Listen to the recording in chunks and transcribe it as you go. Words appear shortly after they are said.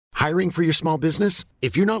Hiring for your small business?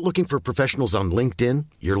 If you're not looking for professionals on LinkedIn,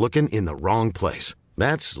 you're looking in the wrong place.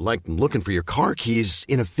 That's like looking for your car keys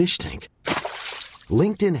in a fish tank.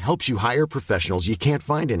 LinkedIn helps you hire professionals you can't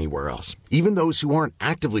find anywhere else, even those who aren't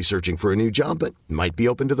actively searching for a new job but might be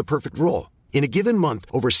open to the perfect role. In a given month,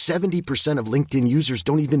 over 70% of LinkedIn users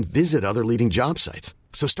don't even visit other leading job sites.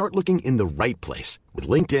 So start looking in the right place. With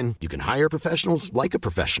LinkedIn, you can hire professionals like a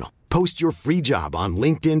professional. Post your free job on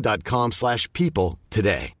linkedin.com/people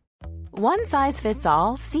today. One size fits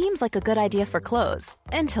all seems like a good idea for clothes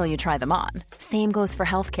until you try them on. Same goes for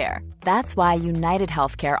healthcare. That's why United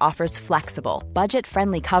Healthcare offers flexible,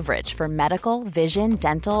 budget-friendly coverage for medical, vision,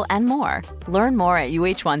 dental, and more. Learn more at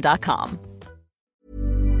uh1.com.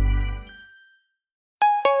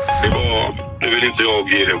 Nu vill inte jag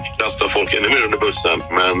kasta folk ännu mer under bussen,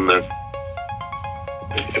 men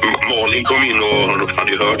Malin kom in och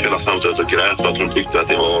hade ju hört hela samtalet och grät för att hon tyckte att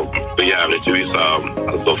det var begärligt hur vissa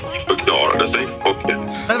förklarade sig. Och...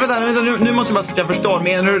 Vänta, nu måste jag bara så att jag förstår.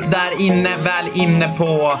 Menar du där inne, väl inne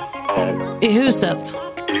på... I huset?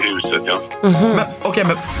 I huset, ja. Mm-hmm. Men, okej,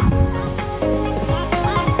 men...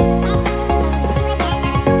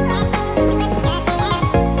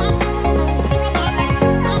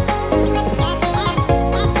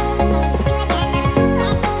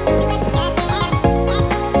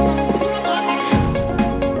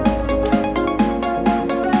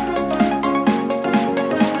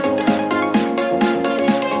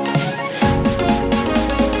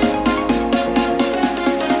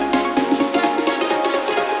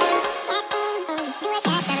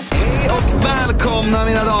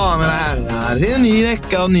 Mina damer och herrar, det är en ny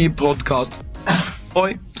vecka och ny podcast.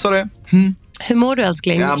 Oj, sorry. Hur mår du,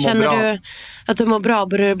 älskling? Känner bra. Du att du mår bra?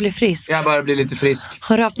 Börjar du bli frisk? Jag börjar bli lite frisk.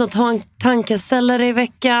 Har du haft något tankeställare i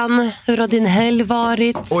veckan? Hur har din helg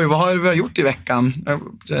varit? Oj, vad har vi gjort i veckan?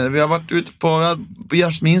 Vi har varit ute på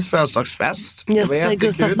Jasmins födelsedagsfest. Yes,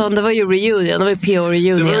 Gustafsson, det var ju reunion. Det var ju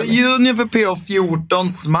PO-reunion. Det var reunion för PO14.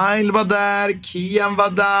 Smile var där, Kian var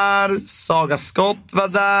där, Saga Skott var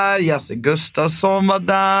där, Jesse Gustafsson var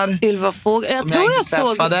där. Ylva Fåg. Jag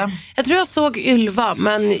tror jag såg Ylva,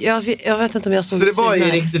 men jag vet inte om jag såg. Så det var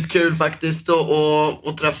ju riktigt kul faktiskt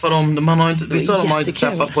att träffa dem. De har inte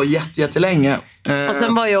träffat på jättelänge. Och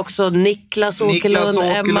sen var ju också Niklas Åkerlund,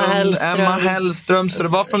 Emma Hellström. Så det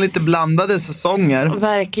var från lite blandade säsonger.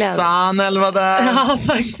 Verkligen. Sanel var där. Ja,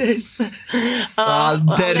 faktiskt.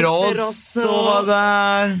 Derosso var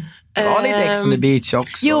där. Det var lite Ex on the Beach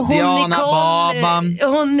också. Jo,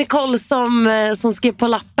 hon Nicole som skrev på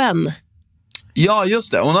lappen. Ja,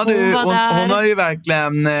 just det. Hon har ju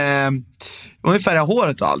verkligen... Hon är färgat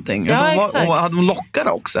håret och allting. Ja, exakt. Hade hon lockare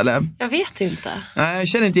också, eller? Jag vet inte. Nej, jag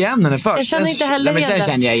känner inte igen henne först. Jag känner inte heller men sen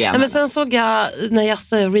kände jag igen. Men sen såg jag, när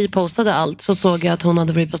Jasse repostade allt, så såg jag att hon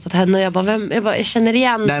hade repostat henne. Och jag känner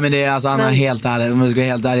igen. Nej, men det är alltså, Anna, helt ärlig. Om jag ska vara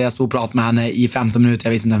helt ärlig, jag stod och pratade med henne i 15 minuter.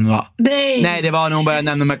 Jag visste inte vem det var. Nej, det var när hon började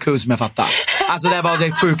nämna Marcus, som jag fattade. Alltså, det var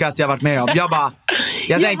det sjukaste jag varit med om.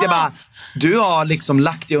 Jag tänkte bara, du har liksom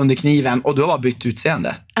lagt dig under kniven och du har bara bytt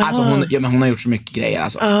utseende. Alltså hon har gjort så mycket grejer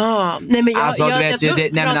alltså. Nej, men jag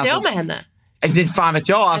pratar jag med henne. Inte fan vet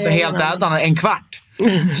jag, alltså helt ärligt, en kvart.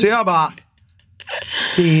 Så jag bara,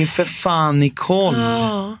 det är för fan Nicole.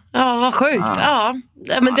 Ja, vad sjukt. Ja.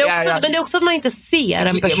 Men det är också att man inte ser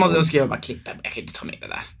en person. Jag måste skriva bara klippa, jag kan inte ta med det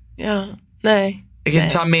där. Ja, nej. Jag kan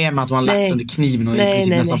inte ta med mig att hon har lagt under kniven och i princip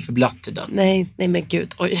nästan förblött till döds. Nej, men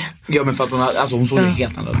gud, oj. Ja, men för att hon såg ju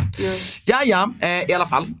helt annorlunda. Ja, i alla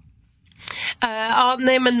fall.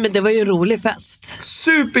 Nej, men det var ju en rolig fest.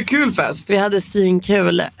 Superkul fest. Vi hade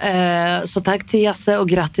svinkul. Så tack till Jasse och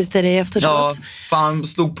grattis till dig efteråt. Ja, fan,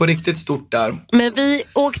 slog på riktigt stort där. Men vi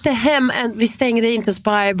åkte hem, vi stängde inte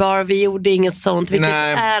Spybar, vi gjorde inget sånt. Vilket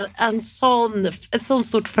är ett sånt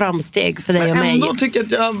stort framsteg för dig och mig. Men ändå tycker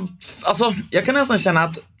jag att jag kan nästan känna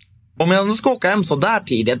att om jag ändå ska åka hem så där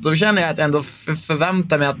tidigt, då känner jag att jag ändå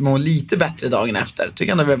förväntar mig att må lite bättre dagen efter.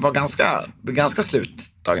 Tycker jag ändå vi var ganska slut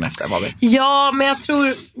dagen efter, var vi. Ja, men jag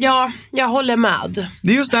tror, jag håller med.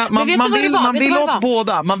 Det är just det, man vill åt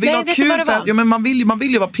båda. Man vill ha kul men man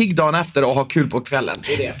vill ju vara pigg dagen efter och ha kul på kvällen.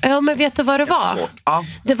 Det är det. Ja, men vet du vad det var? Ja.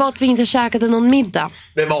 Det var att vi inte käkade någon middag.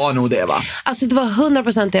 Det var nog det, va? Alltså det var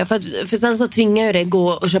 100% det. För sen så tvingade jag dig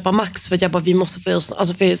gå och köpa Max. För att jag bara, vi måste få oss,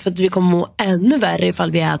 alltså för att vi kommer må ännu värre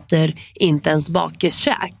ifall vi äter inte ens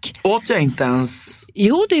bakiskäk. Åt jag inte ens?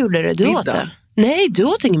 Jo, det gjorde det. Du middag. Åt det. Nej, du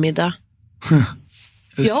åt ingen middag.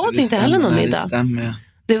 Jag åt inte heller någon middag.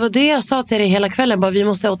 Det var det jag sa till dig hela kvällen. Bara, vi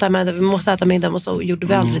måste äta middag. Och så gjorde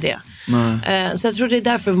vi aldrig det. Så jag tror det är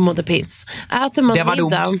därför vi mådde piss. Äter man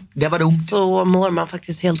det var dumt. Så mår man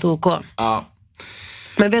faktiskt helt OK. Ja.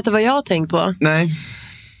 Men vet du vad jag har tänkt på? Nej.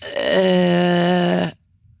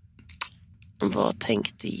 Vad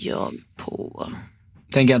tänkte jag på?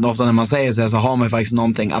 Tänker att ofta när man säger så har man faktiskt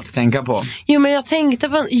någonting att tänka på. Jo, men jag tänkte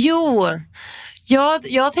på...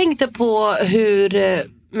 Jag tänkte på hur...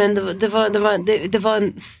 Men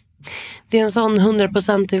det är en sån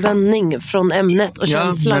 100% vändning från ämnet och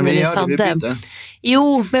känslan vi hade.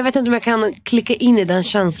 Jo, men jag vet inte om jag kan klicka in i den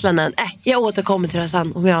känslan än. Jag återkommer till det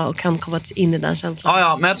sen om jag kan komma in i den känslan.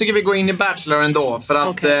 Ja, men jag tycker vi går in i Bachelor ändå. För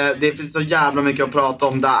att det finns så jävla mycket att prata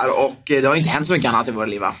om där. Och det har inte hänt så mycket annat i våra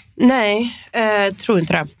liv, va? Nej, tror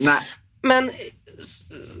inte det. Nej. Men...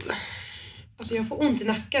 Alltså jag får ont i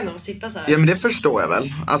nacken av att sitta så här. Ja, men det förstår jag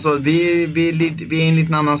väl. Alltså vi är i en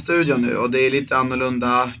liten annan studio nu. Och det är lite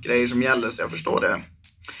annorlunda grejer som gäller. Så jag förstår det.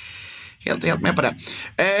 Helt med på det.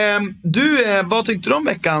 Vad tyckte du om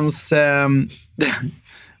veckans...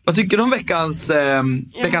 vad tycker du om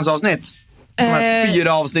veckans avsnitt? De här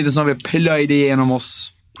 4 avsnitten som vi plöjde igenom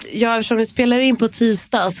oss. Ja, eftersom vi spelar in på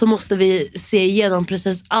tisdag så måste vi se igenom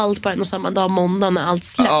precis allt på en och samma dag, måndag, när allt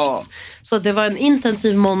släpps. Så det var en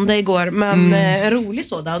intensiv måndag igår, men rolig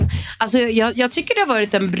sådan. Alltså jag tycker det har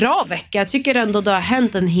varit en bra vecka. Jag tycker ändå det har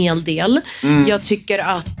hänt en hel del. Jag tycker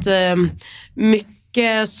att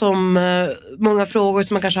mycket som många frågor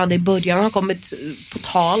som man kanske hade i början har kommit på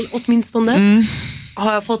tal åtminstone.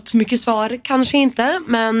 Har jag fått mycket svar? Kanske inte,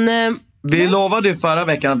 men... Vi lovade ju förra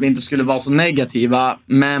veckan att vi inte skulle vara så negativa,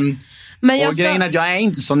 men och grejen är att jag är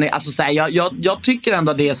inte så alltså så här, jag tycker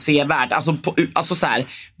ändå att det är sevärt. Alltså så här,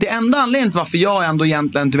 det enda anledningen till varför jag ändå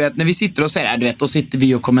egentligen, du vet, när vi sitter och säger det här, du vet, då sitter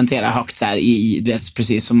vi och kommenterar högt så här du vet,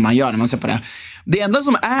 precis som man gör när man ser på det. Det enda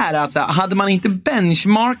som är att så här, hade man inte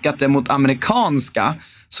benchmarkat det mot amerikanska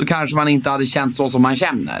så kanske man inte hade känt så som man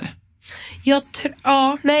känner.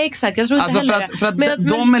 Nej, exakt. Jag tror inte heller för att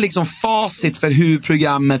de är liksom facit för hur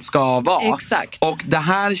programmet ska vara. Exakt. Och det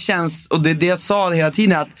här känns, och det jag sa hela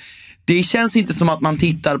tiden, att det känns inte som att man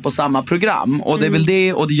tittar på samma program. Och det är väl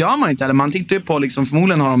det, och det gör man inte. Eller man tittar ju på, liksom,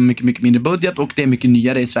 förmodligen har de mycket, mycket mindre budget och det är mycket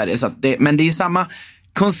nyare i Sverige. Så att men det är samma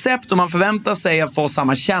koncept och man förväntar sig att få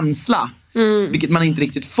samma känsla. Vilket man inte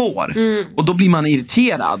riktigt får. Och då blir man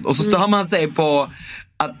irriterad. Och så stör man sig på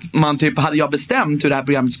att man typ, hade jag bestämt hur det här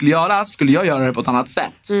programmet skulle göras, skulle jag göra det på ett annat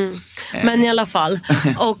sätt. Men i alla fall.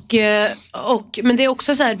 Men det är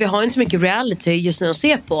också så här, vi har inte så mycket reality just nu att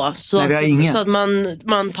se på. Så, nej, vi har inget. Så att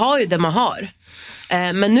man tar ju det man har.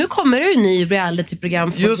 Men nu kommer det ju en ny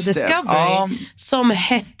realityprogram på Discovery som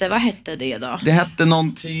hette, vad hette det då? Det hette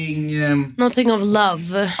någonting of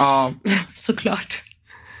Love. Ja. Såklart.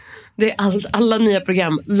 Det är alla nya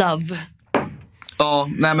program Love. Ja,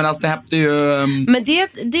 nej men alltså det hette ju... Men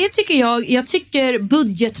det tycker jag tycker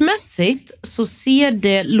budgetmässigt så ser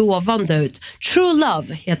det lovande ut. True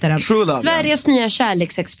Love heter den. True Love, Sveriges nya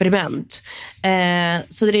kärleksexperiment.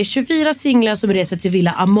 Så det är 24 singlar som reser till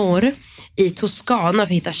Villa Amor i Toscana för att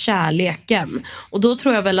hitta kärleken. Och då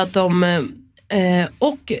tror jag väl att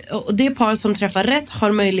och det par som träffar rätt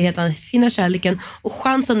har möjligheten att finna kärleken och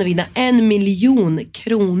chansen att vinna 1 miljon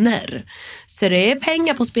kronor. Så det är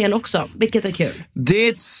pengar på spel också, vilket är kul. Det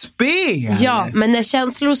är ett spel! Ja, men när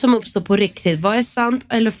känslor som uppstår på riktigt, vad är sant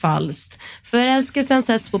eller falskt? Förälskelsen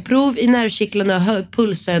sätts på prov i nervkittlande och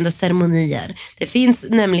pulshöjande ceremonier. Det finns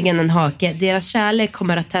nämligen en hake. Deras kärlek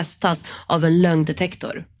kommer att testas av en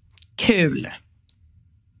lögndetektor. Kul!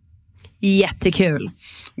 Jättekul.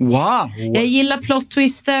 Wow. Jag gillar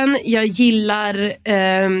plot-twisten. Jag gillar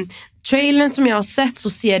trailern som jag har sett, så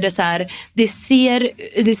ser det så här. Det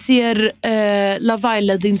ser Love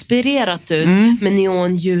Island-inspirerat ut med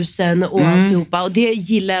neonljusen och alltihopa. Och det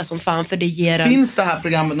gillar jag som fan, för det ger Finns det här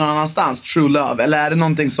programmet någon annanstans, True Love? Eller är det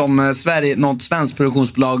någonting som något svenskt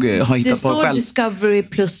produktionsbolag har hittat på själv? Det står Discovery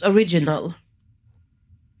plus Original.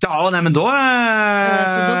 Ja, nej men då så då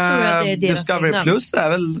tror jag det är deras Discovery signal. Plus är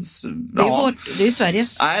väl... Det är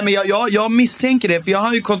Sveriges. Nej, men jag misstänker det, för jag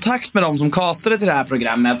har ju kontakt med dem som castade till det här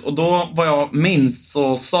programmet. Och då, vad jag minns,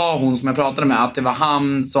 så sa hon som jag pratade med att det var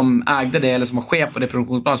han som ägde det, eller som var chef på det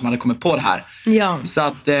produktionsbolag som hade kommit på det här. Ja. Så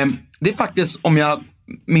att det är faktiskt, om jag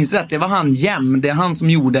minns rätt, det var han Jem. Det är han som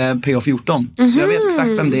gjorde PH14. Så jag vet exakt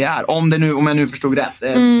vem det är. Om jag nu förstod rätt.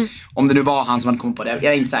 Om det nu var han som hade kommit på det.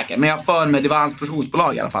 Jag är inte säker. Men jag för mig, det var hans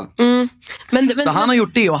produktionsbolag i alla fall. Så han har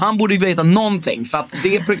gjort det, och han borde ju veta någonting. För att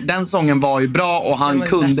den sången var ju bra, och han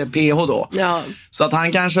kunde PH då. Ja. Så att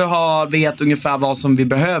han kanske vet ungefär vad som vi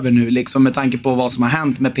behöver nu. Liksom med tanke på vad som har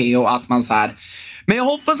hänt med PH. Att man så här... Men jag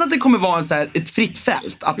hoppas att det kommer vara ett fritt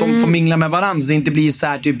fält. Att de får mingla med varandra. Det inte blir så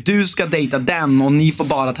här typ, du ska dejta den och ni får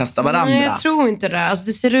bara testa varandra. Nej, jag tror inte det. Alltså,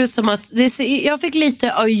 det ser ut som att jag fick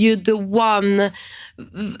lite Are you the one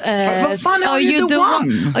vad fan är Are You The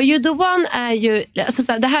One? Are You The One är ju alltså,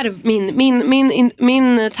 så här, det här är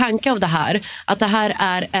min tanke av det här, att det här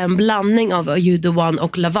är en blandning av Are You The One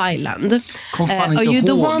och Love Island. Are You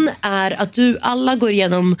The One är att alla går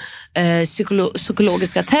igenom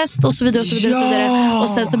psykologiska test och så vidare och så vidare, och så vidare, och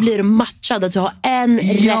sen så blir det matchad, att du har en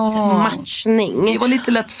rätt matchning. Det var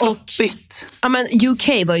lite lätt floppigt. Ja, men UK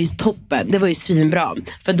var ju toppen, det var ju svinbra,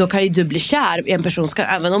 för då kan ju du bli kär i en person,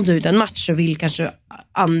 även om du inte är en match, så vill kanske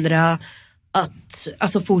andra att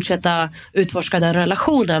alltså fortsätta utforska den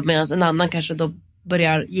relationen, medan en annan kanske då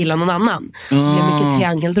börjar gilla någon annan. Så det blir mycket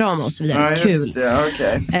triangeldrama och så vidare. Kul. Det,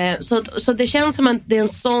 okay. Så det känns som att det är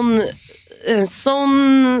en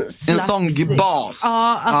sån bas.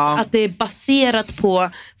 Ja, att det är baserat på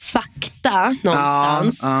fakta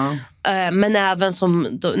någonstans. Men även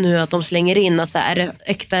som nu att de slänger in att så här, är det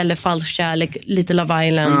äkta eller falsk kärlek, lite Love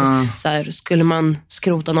Island, så här, skulle man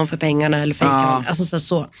skrota någon för pengarna eller fejka, alltså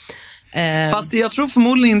så. Fast jag tror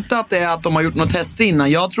förmodligen inte att det är att de har gjort något test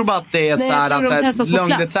innan. Jag tror bara att det är så här att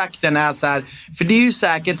lögndetektorn är så här, för det är ju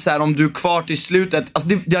säkert så här, om du är kvar till slutet, alltså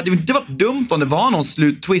det hade inte varit dumt om det var någon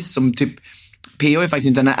sluttwist som typ PO är faktiskt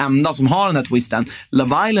inte den enda som har den här twisten.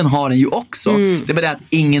 Love Island har den ju också. Det är bara det att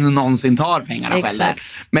ingen någonsin tar pengarna själv.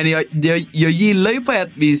 Men jag gillar ju på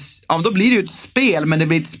ett vis, ja, då blir det ju ett spel, men det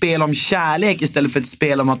blir ett spel om kärlek istället för ett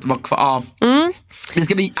spel om att vara kvar. Det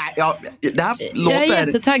ska bli, det här låter... Jag är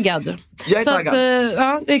jättetaggad. Jag är taggad.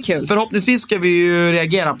 Ja, det är kul. Förhoppningsvis ska vi ju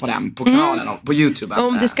reagera på den på kanalen och på YouTube.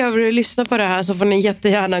 Om Discovery lyssnar på det här så får ni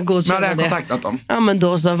jättegärna godkänna det. Jag har kontaktat dem. Ja, men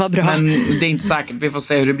då så, vad bra. Men det är inte säkert, vi får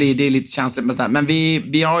se hur det blir. Det är lite känsligt med det här. Men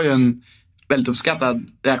vi har ju en väldigt uppskattad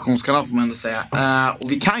reaktionskanal, får man ändå säga.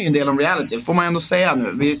 Och vi kan ju en del om reality, får man ändå säga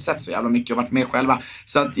nu. Vi har sett så jävla mycket och varit med själva.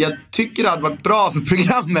 Så att jag tycker det hade varit bra för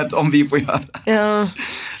programmet om vi får göra det. Ja.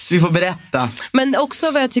 Så vi får berätta. Men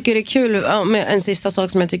också vad jag tycker är kul, en sista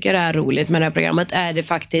sak som jag tycker är roligt med det här programmet, är det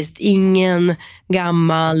faktiskt ingen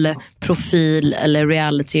gammal profil eller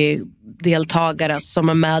reality-deltagare som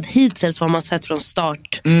är med hittills, vad man sett från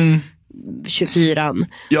start. 24,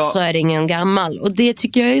 så är det ingen gammal. Och det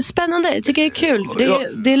tycker jag är spännande, det tycker jag är kul.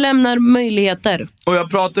 Det lämnar möjligheter. Och jag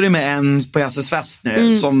pratade med en på SS Fest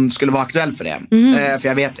nu som skulle vara aktuell för det. För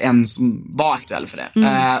jag vet en som var aktuell för det.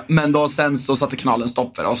 Men då sen så satte kanalen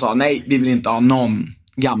stopp för det och sa nej, vi vill inte ha någon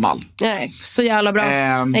gammal. Nej, så jävla bra.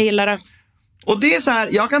 Jag gillar det. Och det är så här,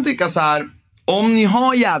 jag kan tycka så här, om ni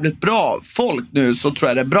har jävligt bra folk nu så tror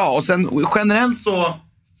jag det är bra. Och sen generellt så,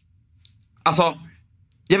 alltså,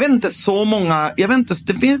 jag vet inte,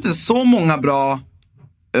 det finns inte så många bra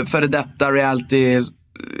före detta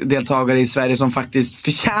reality-deltagare i Sverige som faktiskt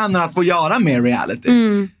förtjänar att få göra mer reality.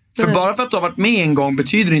 För bara för att du har varit med en gång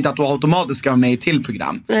betyder det inte att du automatiskt ska vara med i till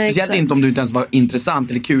program. Nej, speciellt inte om du inte ens var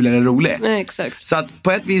intressant eller kul eller rolig. Nej, exakt. Så att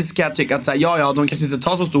på ett vis kan jag tycka att så här, de kanske inte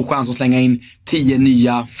tar så stor chans att slänga in 10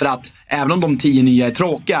 nya, för att även om de 10 nya är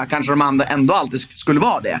tråkiga, kanske de andra ändå alltid skulle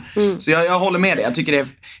vara det. Så jag håller med dig, jag tycker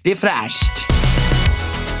det är fräscht.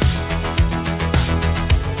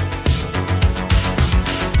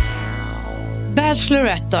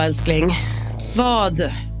 Bachelorette då, älskling.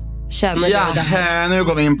 Vad känner du där? Nu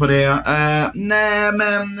går vi in på det.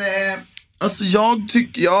 Alltså jag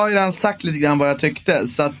har redan sagt lite grann vad jag tyckte.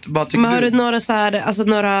 Så att, vad tycker har du några så här, alltså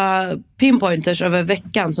några pinpointers över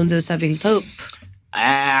veckan som du så här vill ta upp?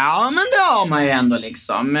 Ja, men det har man ju ändå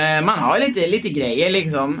liksom. Man har lite grejer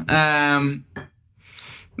liksom.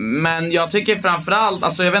 Men jag tycker framförallt,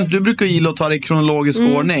 alltså jag vet inte, du brukar gilla att ta det i kronologisk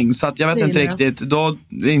ordning, så att jag vet inte riktigt, då är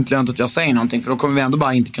det inte lönt att jag säger någonting, för då kommer vi ändå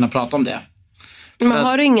bara inte kunna prata om det. Men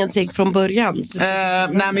har du ingenting från början?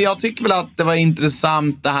 Nej, men jag tycker väl att det var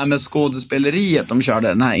intressant det här med skådespeleriet de körde,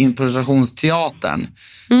 den här improvisationsteatern.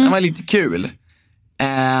 Den var lite kul.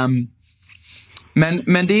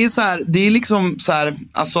 Men det är så här, det är liksom så här,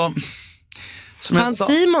 alltså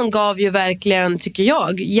Simon gav ju verkligen, tycker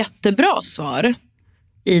jag, jättebra svar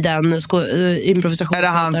i den improvisationen. Är det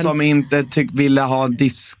han som inte ville ha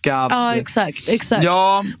diskad? Ja, exakt.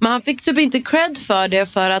 Ja. Men han fick typ inte cred för det,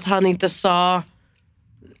 för att han inte sa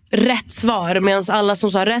rätt svar, medan alla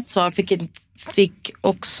som sa rätt svar fick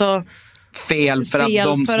också fel för att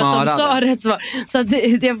de sa rätt svar. Så att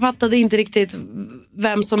jag fattade inte riktigt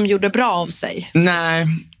vem som gjorde bra av sig. Nej,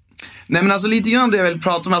 men alltså lite grann det jag vill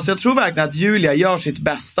prata om. Alltså jag tror verkligen att Julia gör sitt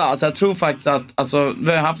bästa. Alltså jag tror faktiskt att, alltså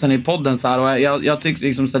vi har haft henne i podden så här, och jag tycker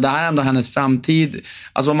liksom så det här är ändå hennes framtid.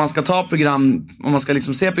 Alltså om man ska ta program, om man ska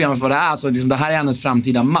liksom se programmet för vad det är, så liksom det här är hennes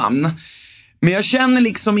framtida man. Men jag känner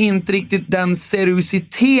liksom inte riktigt den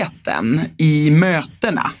seriositeten i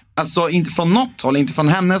mötena. Alltså inte från något håll, inte från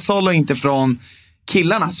hennes håll och inte från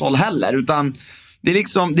killarnas håll heller, utan det är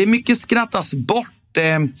liksom, det är mycket skrattas bort.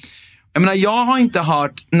 Jag menar, jag har inte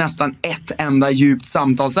hört nästan ett enda djupt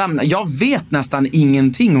samtalsämne. Jag vet nästan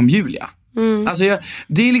ingenting om Julia. Alltså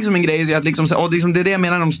det är liksom en grej att liksom, och liksom, det är det jag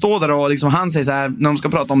menar när de står där och liksom, han säger så här, när de ska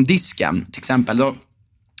prata om disken till exempel,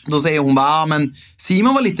 då säger hon bara, men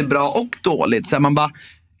Simon var lite bra och dåligt, så här, man bara,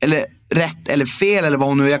 eller rätt eller fel eller vad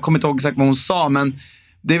hon nu, jag kommer inte ihåg exakt vad hon sa, men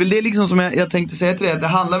det är väl det liksom som jag tänkte säga till dig, att det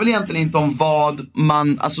handlar väl egentligen inte om vad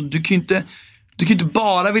man, alltså du kan ju inte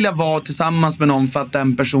bara vilja vara tillsammans med någon för att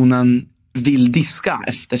den personen vill diska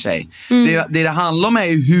efter sig. Det handlar om är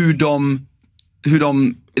ju hur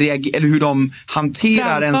de reagerar, eller hur de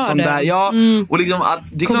hanterar en sån där, och liksom att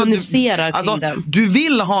det kommunicerar alltså, du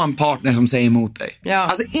vill ha en partner som säger emot dig.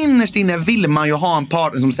 Alltså innerst inne vill man ju ha en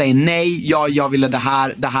partner som säger nej, jag ville det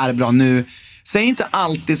här är bra nu. Säg inte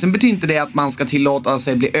alltid, sen betyder inte det att man ska tillåta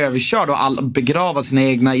sig bli överkörd och begrava sina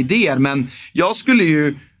egna idéer, men jag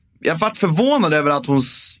har varit förvånad över att hon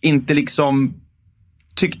inte liksom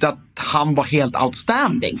tyckte att han var helt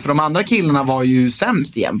outstanding. För de andra killarna var ju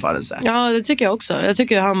sämst i jämförelse. Ja, det tycker jag också. Jag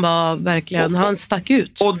tycker han var verkligen, han stack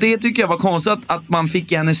ut. Och det tycker jag var konstigt att man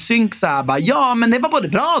fick henne synk så här, bara, ja men det var både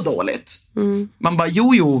bra och dåligt. Man bara,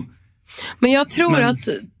 jo. Men jag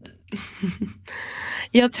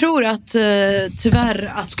tror att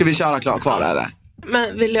tyvärr att... Ska vi köra kvar eller?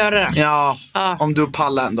 Men vill du göra det? Ja, om du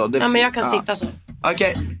pallar ändå. Ja, men jag kan sitta så.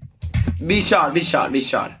 Okej. Vi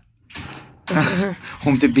kör.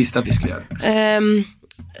 Hon typ visste att vi skulle göra det.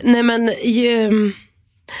 Nej men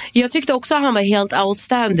jag tyckte också att han var helt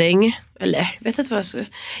outstanding. Eller vet inte vad jag ska...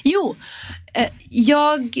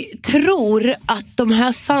 jag tror att de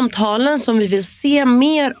här samtalen som vi vill se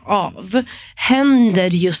mer av händer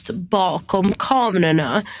just bakom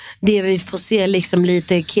kamerorna. Det vi får se liksom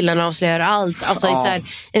lite killarna avslöjar allt. Alltså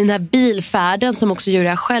i den här bilfärden som också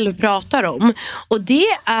Julia själv pratar om. Och det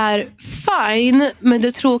är fine, men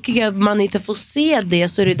det tråkiga är att man inte får se det,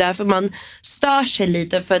 så är det därför man stör sig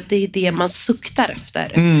lite, för att det är det man suktar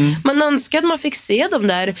efter. Man önskar att man fick se dem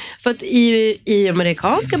där, för att i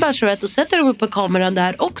amerikanska Bachelorette och sätter de upp på kameran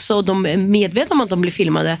där också, och de är medvetna om att de blir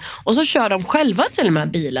filmade, och så kör de själva till den här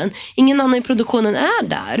bilen. Ingen annan i produktionen är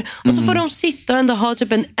där, och så får de sitta och ändå ha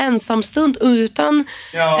typ en ensam stund utan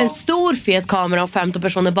en stor fet kamera och 15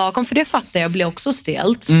 personer bakom, för det fattar jag blir också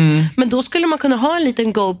stelt. Men då skulle man kunna ha en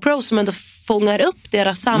liten GoPro som ändå fångar upp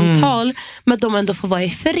deras samtal, men de ändå får vara i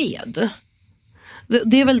fred.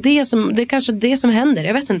 Det är väl det är kanske det som händer,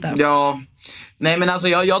 jag vet inte. Ja. Nej men alltså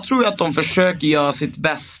jag tror att de försöker göra sitt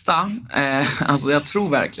bästa. Alltså jag tror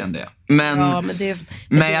verkligen det.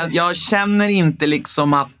 Men jag känner inte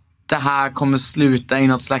liksom att det här kommer sluta i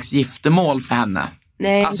något slags giftermål för henne.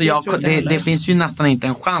 Nej, alltså det finns ju nästan inte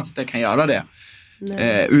en chans att det kan göra det.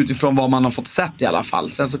 Utifrån vad man har fått sett i alla fall.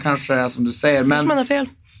 Sen så kanske som du säger, men man har fel.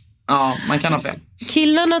 Ja, man kan ha fel.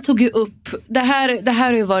 Killarna tog ju upp det här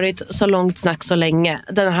har ju varit så långt snack så länge.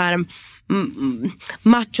 Den här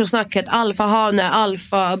machosnacket, alfahane,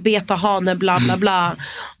 alfa, betahane, bla bla bla.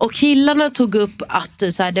 Och killarna tog upp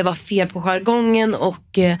att så här, det var fel på jargongen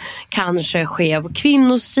och kanske skev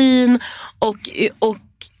kvinnosyn. Och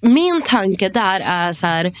min tanke där är så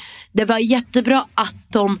här, det var jättebra att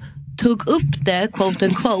de tog upp det, quote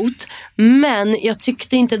unquote, men jag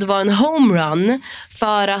tyckte inte det var en homerun,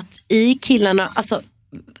 för att i killarna, alltså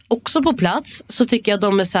också på plats, så tycker jag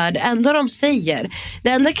de är så här, det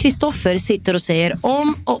enda Kristoffer sitter och säger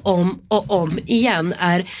om och om och om igen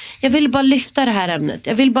är, jag vill bara lyfta det här ämnet,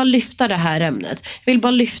 jag vill bara lyfta det.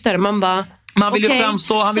 Man vill ju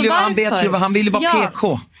framstå, han vill ju vara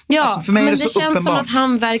PK. Ja, alltså för mig men är det känns uppenbart som att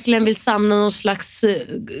han verkligen vill samla någon slags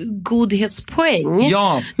godhetspoäng.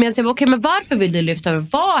 Ja. Men jag säger, okej, men varför vill du lyfta?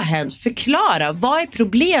 Vad har hänt? Förklara, vad är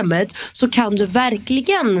problemet? Så kan du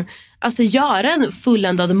verkligen göra en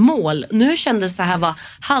fulländad mål. Nu kändes det här var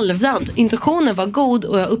halvdant. Intentionen var god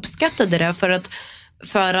och jag uppskattade det, för att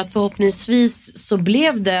förhoppningsvis så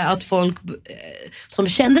blev det att folk som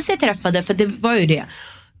kände sig träffade, för det var ju det.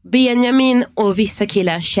 Benjamin och vissa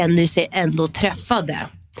killar kände sig ändå träffade.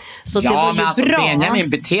 Så det var ju bra. Benjamin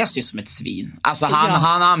beter sig som ett svin. Alltså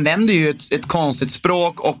han använder ju ett konstigt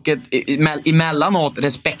språk och ett emellanåt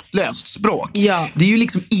respektlöst språk. Ja. Det är ju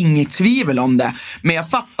liksom inget tvivel om det. Men jag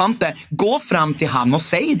fattar inte. Gå fram till han och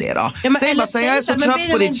säg det då. Ja, säg jag är så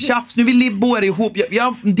trött på ditt tjafs. Nu vill ni bo er ihop.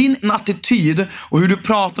 Din attityd och hur du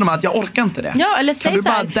pratar om att jag orkar inte det. Ja, eller säg kan du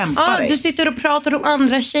bara dämpa dig? Du sitter och pratar om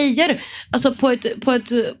andra tjejer, alltså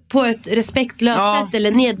på ett respektlöst sätt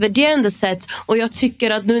eller nedvärderande sätt. Och jag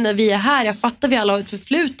tycker att nu när vi är här, jag fattar vi alla har ett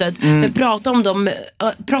förflutet, men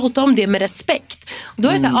prata om det med respekt. Och då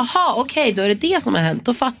är det så här, okej, då är det som har hänt,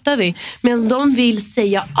 då fattar vi. Medan de vill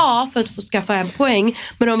säga A för att få skaffa en poäng,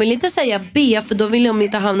 men de vill inte säga B, för då vill de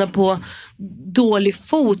inte hamna på dålig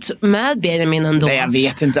fot med Benjamin ändå. Nej, jag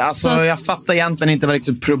vet inte. Alltså, jag fattar egentligen inte vad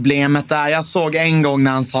liksom problemet är. Jag såg en gång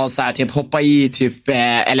när han sa så här, typ hoppa i typ,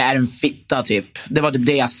 eller är en fitta typ. Det var typ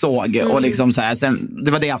det jag såg. Och liksom så här, sen,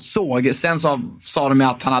 det var det jag såg. Sen så sa de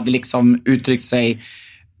att han hade liksom uttryckt sig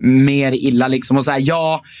mer illa liksom. Och så här,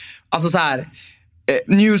 ja, alltså så här,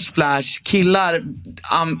 newsflash, killar,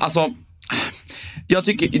 alltså jag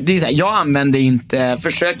tycker, det är så här, jag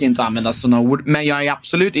försöker inte använda såna ord, men jag är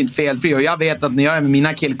absolut inte felfri. Och jag vet att när jag är med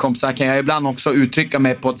mina killkompisar kan jag ibland också uttrycka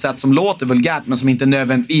mig på ett sätt som låter vulgärt, men som inte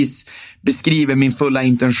nödvändigtvis beskriver min fulla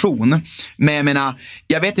intention. Men jag menar,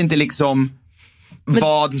 jag vet inte liksom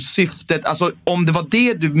vad syftet, alltså om det var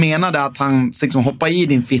det du menade, att han liksom hoppar i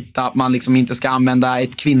din fitta, att man liksom inte ska använda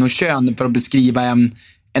ett kvinnokön för att beskriva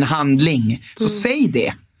en handling, så säg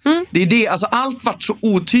det. Det är det, alltså allt vart så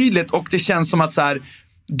otydligt, och det känns som att så här,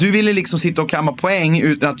 du ville liksom sitta och kamma poäng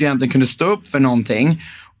utan att du egentligen kunde stå upp för någonting.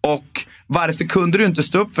 Och varför kunde du inte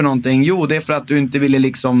stå upp för någonting? Jo, det är för att du inte ville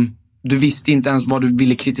liksom, du visste inte ens vad du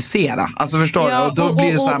ville kritisera. Alltså förstår du? Och då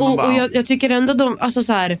blir det så här, man bara, och jag tycker ändå alltså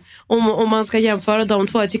så här, om man ska jämföra de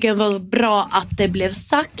två, jag tycker det var bra att det blev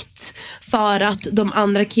sagt, för att de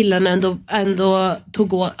andra killarna ändå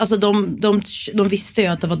tog åt, alltså de visste ju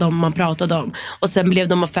att det var de man pratade om, och sen blev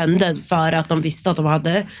de offended för att de visste att de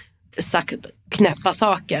hade sagt knäppa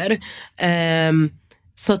saker.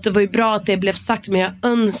 Så att det var ju bra att det blev sagt, men jag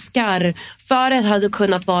önskar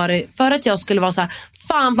för att jag skulle vara så här,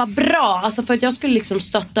 fan vad bra, alltså för att jag skulle liksom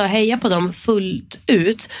stötta och heja på dem fullt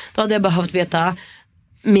ut, då hade jag behövt veta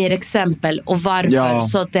mer exempel och varför,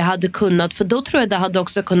 så att det hade kunnat, för då tror jag det hade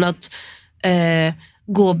också kunnat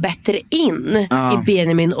gå bättre in i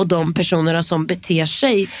Benjamin och de personerna som beter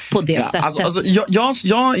sig på det sättet.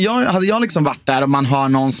 Hade jag liksom varit där och man har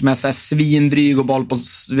någon som är så här svindryg och boll på,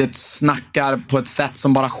 vet, snackar på ett sätt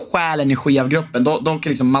som bara stjäl energi av gruppen, då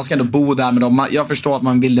liksom, man ska ändå bo där med dem. Jag förstår att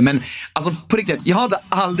man vill det, men alltså på riktigt, jag hade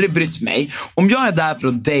aldrig brytt mig om jag är där för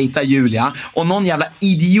att dejta Julia och någon jävla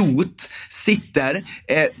idiot sitter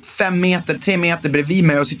 3 meter bredvid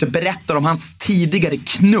mig och sitter och berättar om hans tidigare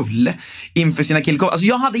knull inför sina killkompisar. Alltså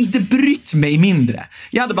jag hade inte brytt mig mindre.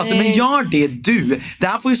 Jag hade bara sagt, men gör det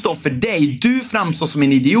här får ju stå för dig. Du framstår som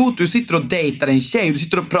en idiot. Du sitter och dejtar en tjej. Du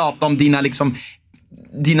sitter och pratar om dina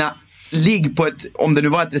ligg på ett, om det nu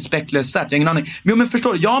var ett respektlöst sätt, jag har ingen aning. Men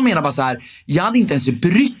förstår du, jag menar bara så här, jag hade inte ens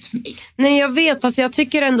brytt mig. Nej, jag vet, fast jag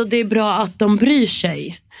tycker ändå det är bra att de bryr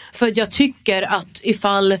sig. För att jag tycker att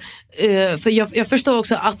ifall för jag förstår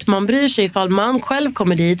också att man bryr sig ifall man själv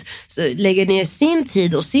kommer dit, lägger ner sin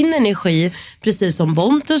tid och sin energi, precis som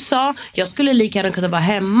Bontus sa. Jag skulle lika gärna kunna vara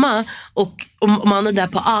hemma, och om man är där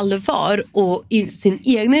på allvar och sin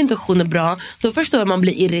egna intention är bra, då förstår jag att man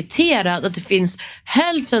blir irriterad att det finns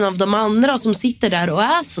hälften av de andra som sitter där och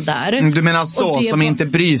är så där. Du menar så, som inte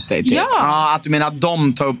bryr sig typ? Ja. Att du menar att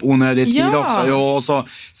de tar upp onödig tid också. Jo, och så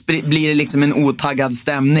blir det liksom en otaggad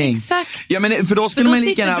stämning. Exakt. Ja, men för då skulle man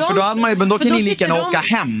lika gärna, för då hade man ju, men då kan ni lika gärna åka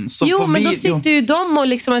hem. Så jo, får men vi, då sitter ju de och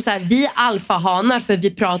liksom är så här, vi är alfahanar för vi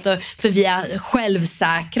pratar, för vi är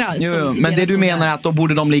självsäkra. Jo, men det du menar är att då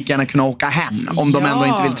borde de lika gärna kunna åka hem om de ändå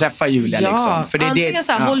inte vill träffa Julia liksom. För det är det,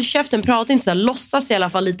 så här, håll käften, prata inte så här, låtsas i alla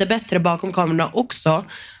fall lite bättre bakom kamerorna också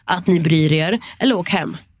att ni bryr er, eller åk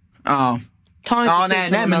hem. Ja.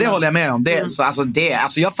 Nej, men det håller jag med om.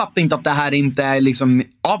 Alltså jag fattar inte att det här inte är liksom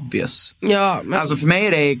obvious. Ja, men... Alltså för mig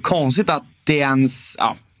är det konstigt att det ens...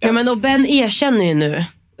 Ja, men och Ben erkänner ju nu,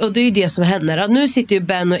 och det är ju det som händer, att nu sitter ju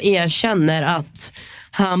Ben och erkänner att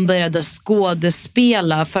han började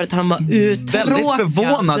skådespela för att han var uttråkad. Väldigt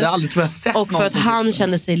förvånad, jag aldrig tror jag sett och för att han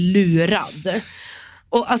kände sig lurad.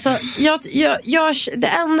 Och alltså, det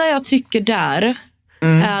enda jag tycker där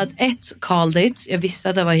är att called it. Jag visste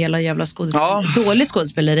att det var hela jävla dåligt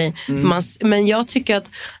skådespeleri. Men jag tycker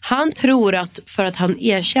att han tror att för att han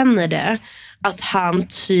erkänner det, att han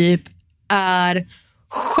typ är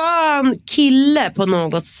skön kille på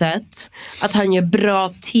något sätt, att han gör bra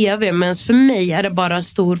tv, men för mig är det bara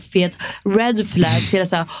stor fet red flag till att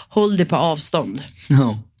säga, håll dig på avstånd.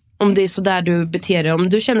 Om det är så där du beter dig, om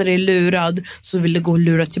du känner dig lurad så vill du gå och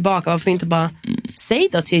lura tillbaka, varför inte bara säg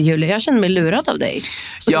då till Julia, jag känner mig lurad av dig,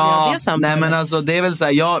 så ja, nej men alltså det är väl så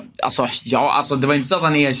här, det var inte så att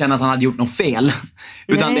han erkände att han hade gjort något fel,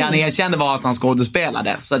 utan det han erkände var att han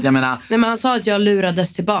skådespelade, så att jag menar, nej, men han sa att jag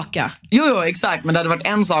lurades tillbaka. Jo, exakt, men det hade varit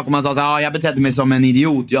en sak om man sa så här, jag betedde mig som en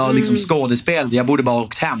idiot, jag liksom skådespelade, jag borde bara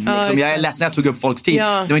åkt hem liksom. Jag är ledsen, jag tog upp folks tid.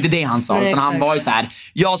 Det var inte det han sa, utan han var ju så här,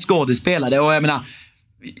 jag skådespelade, och jag menar,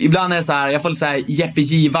 ibland är det så här, jag får lite så här Jeppe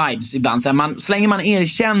G-vibes ibland. Så här, så länge man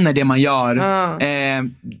erkänner det man gör,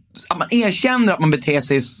 att man erkänner att man beter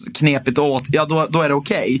sig knepigt åt, ja då är det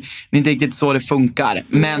okej. Det är inte riktigt så det funkar.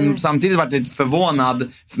 Men samtidigt var jag lite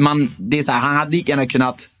förvånad. För det är så här, han hade lika gärna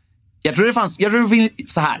kunnat... Jag tror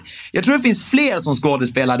det finns fler som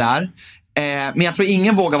skådespelar där. Men jag tror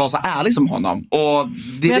ingen vågar vara så ärlig som honom. Och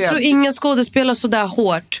jag tror ingen skådespelar så där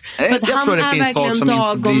hårt. För att han är verkligen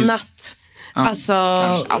dag och natt. Alltså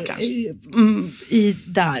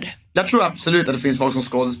där. Jag tror absolut att det finns folk som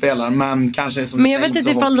skådespelar, men kanske som... Men jag vet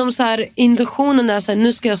inte ifall de så här induktionen är så här,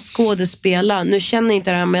 nu ska jag skådespela, nu känner jag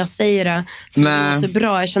inte det här, men jag säger det för det låter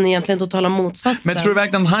bra. Jag känner egentligen totala motsatsen. Men tror du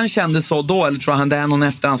verkligen att han kände så då, eller tror han det är någon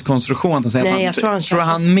efterhandskonstruktion att säga? Nej, jag tror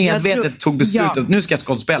han medvetet tog beslutet att nu ska jag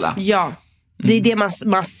skådespela? Ja. Det är det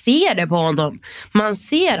man ser det på honom. Man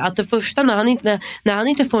ser att det första när han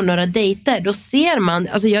inte får några dejter, då ser man,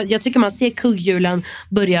 alltså jag tycker man ser kugghjulen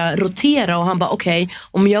börja rotera och han bara okej,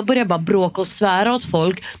 om jag börjar bara bråka och svära åt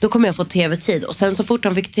folk, då kommer jag få tv-tid. Och sen så fort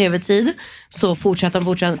han fick tv-tid så fortsatte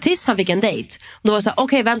han tills han fick en dejt. Och då var det så här,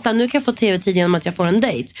 okej, vänta, nu kan jag få tv-tid genom att jag får en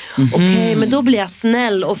dejt. Okej, men då blir jag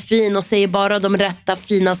snäll och fin och säger bara de rätta,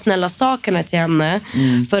 fina, snälla sakerna till henne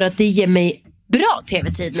för att det ger mig bra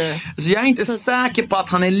tv-tid nu. Så jag är inte säker på att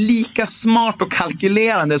han är lika smart och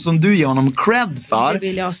kalkylerande som du ger honom cred för. Det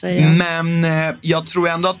vill jag säga. Men jag tror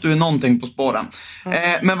ändå att du är någonting på spåren.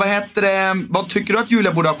 Men vad tycker du att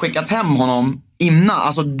Julia borde ha skickat hem honom innan?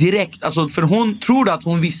 Alltså direkt. Alltså, för hon trodde att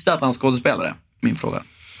hon visste att han skådespelare. Min fråga.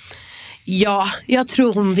 Ja, jag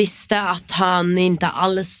tror hon visste att han inte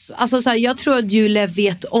alls... Alltså så här, jag tror att Julia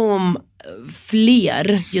vet om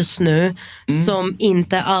fler just nu som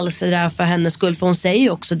inte alls är där för hennes skull. För hon säger ju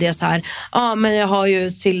också det så här, men jag har ju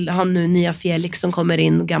till han nu nya Felix som kommer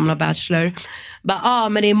in, gamla Bachelor.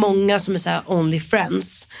 Men det är många som är så här only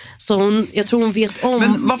friends. Så jag tror hon vet om.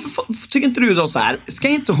 Men varför tycker inte du då så här? Ska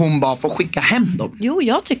inte hon bara få skicka hem dem? Jo,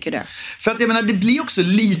 jag tycker det. För att jag menar, det blir också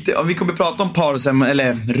lite, om vi kommer prata om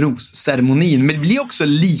rosceremonin, men det blir också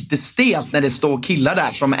lite stelt när det står killar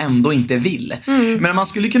där som ändå inte vill. Men man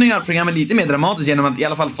skulle kunna göra programmet lite mer dramatiskt genom att i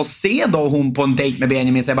alla fall få se då hon på en dejt med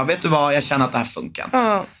Benjamin och säga bara, vet du vad, jag känner att det här funkar.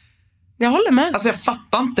 Jag håller med. Alltså jag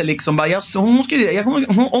fattar inte liksom bara,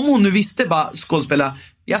 om hon nu visste bara skådespela,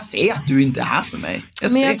 jag ser att du inte är här för mig.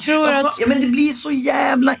 Jag tror att... men det blir så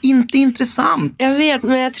jävla inte intressant. Jag vet,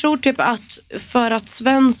 men jag tror typ att för att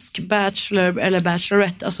svensk Bachelor eller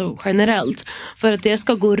Bachelorette, alltså generellt, för att det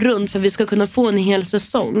ska gå runt, för vi ska kunna få en hel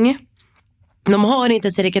säsong, de har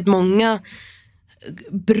inte tillräckligt många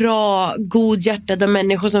bra, godhjärtade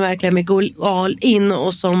människor som verkligen vill gå all in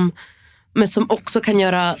och som också kan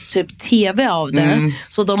göra typ tv av det.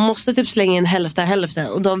 Så de måste typ slänga in hälften.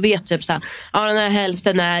 Och de vet typ såhär, den här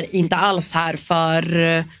hälften är inte alls här för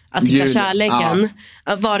att hitta kärleken.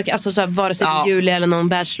 Alltså såhär, vare sig Julia eller någon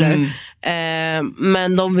Bachelor.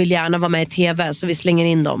 Men de vill gärna vara med i tv, så vi slänger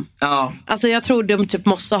in dem. Alltså jag tror de typ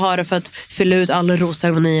måste ha det för att fylla ut alla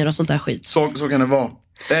rosceremonier och sånt där skit. Så kan det vara.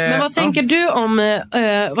 Men vad tänker du om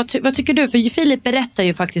vad tycker du? För Filip berättar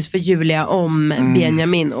ju faktiskt för Julia om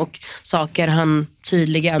Benjamin och saker han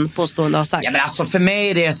tydligen påstående har sagt. Ja, men alltså för mig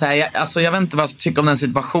är det så här, jag vet inte vad jag tycker om den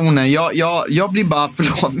situationen. Jag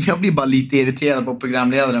blir bara lite irriterad på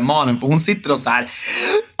programledaren Malin, för hon sitter och så här,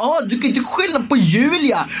 du kan inte skylla på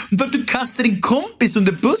Julia för att du kastar din kompis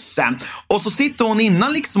under bussen. Och så sitter hon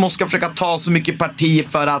innan liksom och ska försöka ta så mycket parti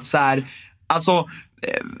för att så här, alltså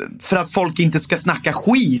för att folk inte ska snacka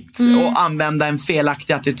skit och använda en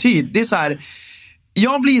felaktig attityd. Det är så här, jag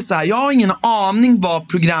har ingen aning vad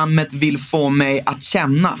programmet vill få mig att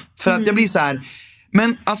känna. För att jag blir så här,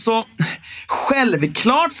 men alltså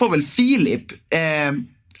självklart får väl Filip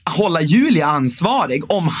hålla Julia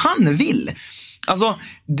ansvarig om han vill. Alltså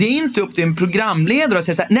det är inte upp till en programledare att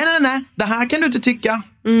säga så här, nej, det här kan du inte tycka.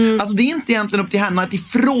 Alltså det är inte egentligen upp till henne att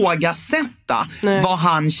ifrågasätta vad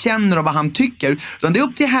han känner och vad han tycker, utan det är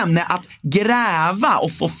upp till henne att gräva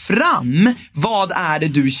och få fram vad är det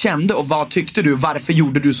du kände och vad tyckte du, varför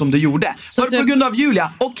gjorde du som du gjorde. Så var det på grund av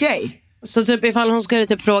Julia? Okej. Så typ ifall hon skulle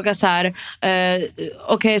typ fråga så här,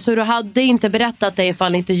 okej, så du hade inte berättat det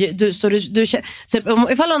ifall inte du, så du typ,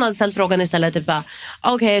 ifall hon hade ställt frågan istället typ bara,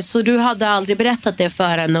 okej, så du hade aldrig berättat det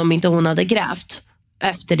för henne om inte hon hade grävt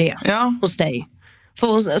efter det hos dig.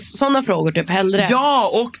 För sådana frågor typ hellre.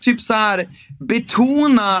 Ja, och typ så här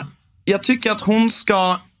betona, jag tycker att hon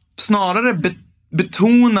ska snarare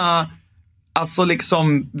betona alltså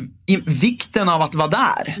liksom vikten av att vara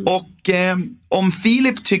där. Och om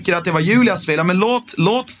Filip tycker att det var Julias fel, men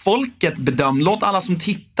låt folket bedöma, låt alla som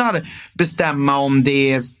tittar bestämma om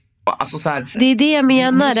det Alltså så här, det är det jag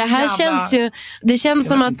menar. Det här känns ju... Det känns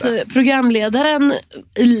som att programledaren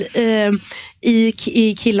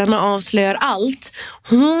i Killarna avslöjar allt.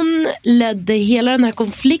 Hon ledde hela den här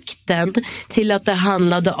konflikten till att det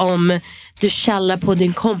handlade om du kallar på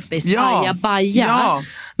din kompis ajabaja. Ja.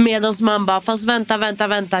 Medan man bara, fast vänta.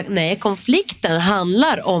 Nej, konflikten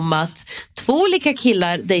handlar om att 2 olika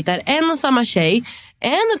killar dejtar en och samma tjej.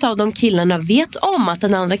 En av de killarna vet om att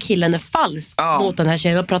den andra killen är falsk mot den här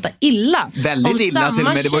tjejen och pratar illa. Väldigt illa till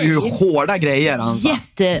och med. Det var ju hårda grejer.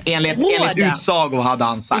 Enligt utsago hade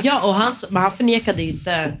han sagt. Ja, och han förnekade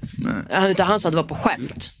inte. Han sa att det var på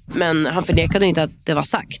skämt. Men han förnekade inte att det var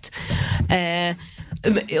sagt.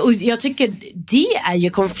 Och jag tycker det är ju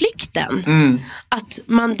konflikten. Att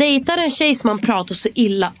man dejtar en tjej som man pratar så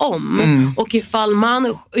illa om. Och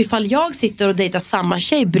ifall jag sitter och dejtar samma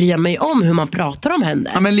tjej, bryr mig om hur man pratar om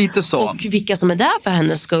henne. Ja, men lite så. Och vilka som är där för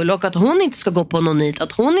hennes skull. Och att hon inte ska gå på någon nit.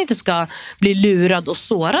 Att hon inte ska bli lurad och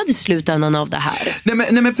sårad i slutändan av det här.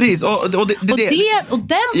 Nej men precis. Och den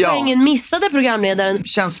poängen missade programledaren.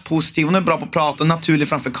 Känns positiv, hon är bra på att prata, naturlig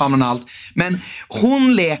framför kameran och allt. Men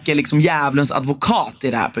hon leker liksom djävulens advokat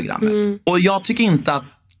i det här programmet. Och jag tycker inte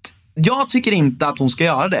att hon ska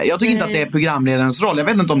göra det. Jag tycker inte att det är programledarens roll. Jag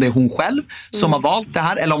vet inte om det är hon själv som har valt det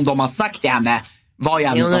här, eller om de har sagt till henne, var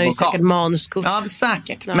djävulens advokat. Säkert manuskort. Ja,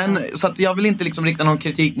 säkert. Ja. Men så att jag vill inte liksom rikta någon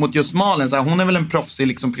kritik mot just Malin. Så här, hon är väl en proffsig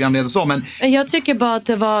liksom programledare så, men jag tycker bara att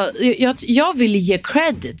det var jag vill ge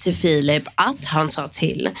cred till Filip att han sa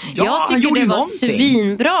till. Jag tycker det var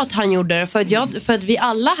svinbra att han gjorde det, för att vi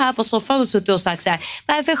alla här på soffan har suttit och sagt så här: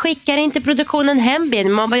 varför skickar inte produktionen hem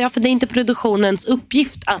Ben? Man bara, för det är inte produktionens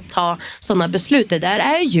uppgift att ta sådana beslut. Det där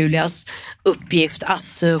är Julias uppgift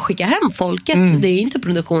att skicka hem folket. Det är inte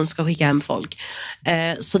produktionen ska skicka hem folk.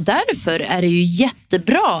 Så därför är det ju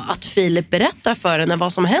jättebra att Filip berättar för henne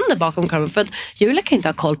vad som händer bakom kameran, för att Julia kan inte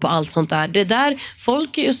ha koll på allt sånt där. Det där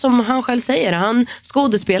folk, som han själv säger, han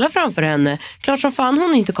skådespelar framför henne. Klart som fan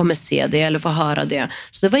hon inte kommer se det eller få höra det.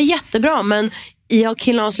 Så det var jättebra, men i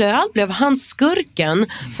Killarna avslöjar allt blev han skurken,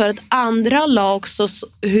 för att andra la också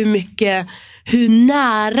hur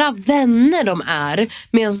nära vänner de är.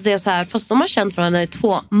 Medan det är så här, fast de har känt varandra i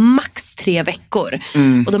 2, max 3 veckor.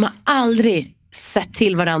 Och de har aldrig sett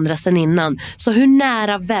till varandra sen innan. Så hur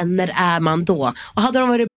nära vänner är man då? Och hade de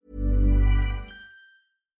varit...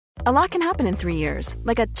 A lot can happen in 3 years.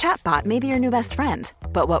 Like a chatbot may be your new best friend.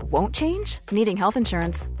 But what won't change? Needing health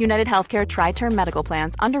insurance. United Healthcare Tri-Term Medical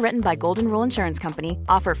Plans, underwritten by Golden Rule Insurance Company,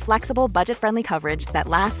 offer flexible, budget-friendly coverage that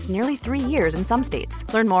lasts nearly 3 years in some states.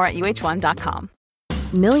 Learn more at uh1.com.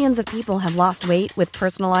 Millions of people have lost weight with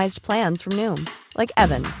personalized plans from Noom. Like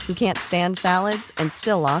Evan, who can't stand salads and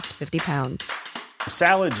still lost 50 pounds.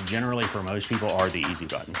 Salads generally for most people are the easy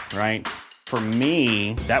button, right? For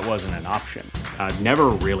me, that wasn't an option. I never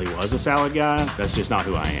really was a salad guy. That's just not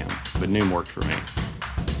who I am. But Noom worked for me.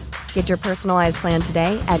 Get your personalized plan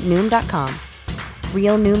today at Noom.com.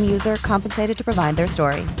 Real Noom user compensated to provide their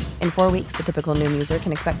story. In 4 weeks, the typical Noom user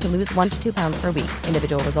can expect to lose 1 to 2 pounds per week.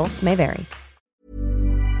 Individual results may vary.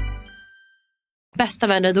 Bästa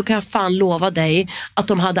vänner, då kan jag fan lova dig att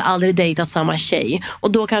de hade aldrig dejtat samma tjej.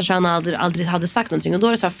 Och då kanske han aldrig hade sagt någonting. Och då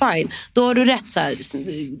är det så här, fine. Då har du rätt så här.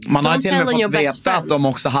 Man har till och med fått veta att de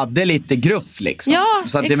också hade lite gruff liksom. Ja,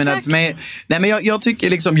 så att, exakt. Jag menar, för mig, nej men jag tycker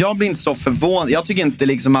liksom, jag blir inte så förvånad. Jag tycker inte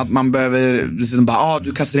liksom att man behöver liksom bara,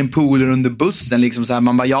 du kastar en polare under bussen liksom så här.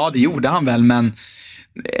 Man bara, ja det gjorde han väl, men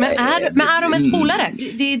är de en polare?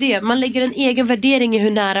 Det är det. Man lägger en egen värdering i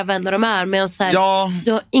hur nära vänner de är. Men så här,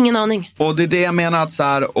 du har ingen aning. Och det är det jag menar att så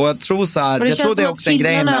här, och jag tror så här, jag tror det är också en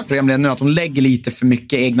grej med programledaren nu, att hon lägger lite för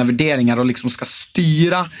mycket egna värderingar och liksom ska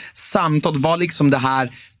styra samtalet. Var liksom det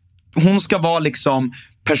här, hon ska vara liksom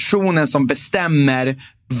personen som bestämmer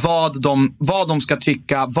vad de ska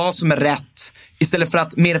tycka, vad som är rätt, istället för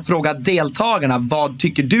att mer fråga deltagarna, vad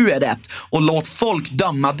tycker du är rätt, och låt folk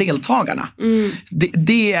döma deltagarna.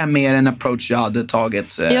 Det är mer en approach jag hade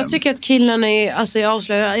tagit. Jag tycker att killarna är, alltså jag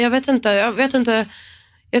avslöjar, jag vet inte,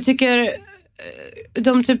 jag tycker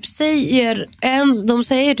de typ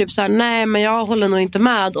säger typ så här, nej men jag håller nog inte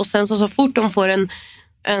med, och sen så fort de får en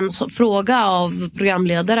fråga av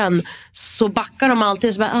programledaren så backar de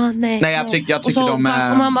alltid så bara, nej jag tycker så de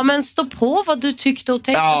är... och man bara, men stå på vad du tyckte och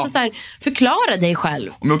tänkte. Alltså så här, förklara dig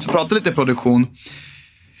själv. Om vi också pratar lite produktion,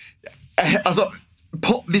 alltså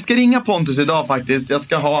vi ska ringa Pontus idag faktiskt. Jag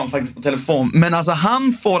ska ha han faktiskt på telefon. Men alltså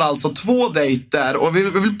han får alltså 2 dejter. Och vi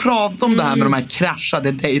vill prata om det här med de här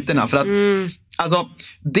kraschade dejterna. För att alltså,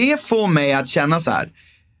 det får mig att känna så här.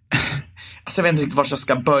 Alltså jag vet inte riktigt var jag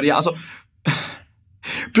ska börja. Alltså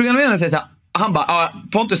programledaren säger så här: han bara,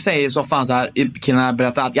 Pontus säger så fan så här, killarna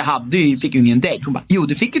berättade att fick ju ingen dejt. Hon bara, jo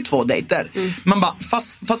du fick ju 2 dejter. Man bara,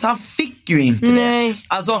 fast han fick ju inte det.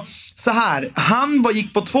 Alltså så här, han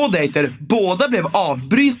gick på 2 dejter, båda blev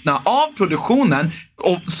avbrytna av produktionen.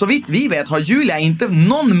 Och så vitt vi vet har Julia inte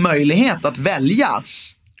någon möjlighet att välja.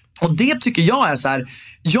 Och det tycker jag är så här,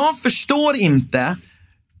 jag förstår inte.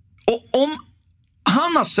 Och om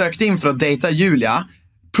han har sökt in för att dejta Julia,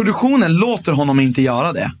 produktionen låter honom inte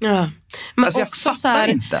göra det. Ja. Men alltså jag också fattar så här,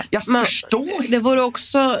 inte. Jag förstår. Det vore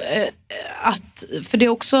också för det är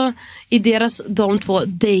också i de 2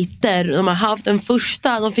 dejter de har haft, den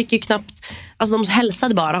första, de fick ju knappt, alltså de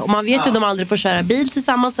hälsade bara, och man vet ju de aldrig får köra bil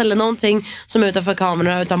tillsammans eller någonting som är utanför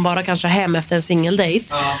kamerorna, utan bara kanske hem efter en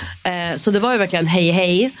singeldejt. Så det var ju verkligen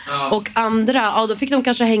hej. Och andra, då fick de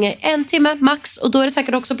kanske hänga 1 timme max, och då är det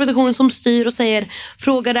säkert också produktionen som styr och säger,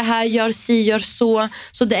 fråga det här, gör si, gör så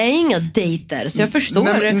det är inga dejter, så jag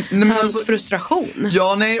förstår hans frustration.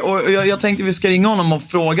 Ja, nej, och jag tänkte vi ska ringa honom och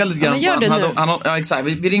fråga lite grann. Ja, men gör det nu. Ja, exakt.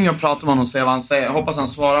 Vi ringer och pratar med honom och ser vad han säger. Jag hoppas han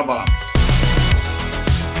svarar bara.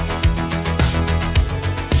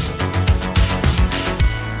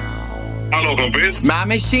 Hallå kompis.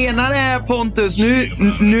 Men tjenare Pontus.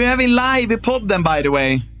 Nu är vi live i podden by the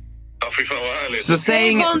way. Ja, fy fan vad härligt. Så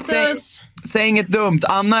säg inget dumt.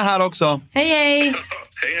 Anna är här också. Hej. Hej.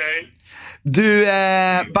 Du,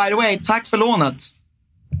 by the way, tack för lånet.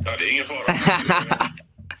 Ja, det är ingen fara.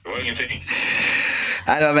 Det var ingenting.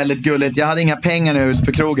 Nej, det var väldigt gulligt. Jag hade inga pengar nu ute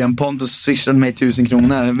på krogen. Pontus swishade mig 1000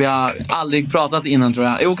 kronor. Vi har aldrig pratat innan, tror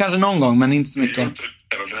jag. Jo, kanske någon gång, men inte så mycket.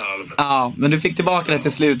 Ja, men du fick tillbaka det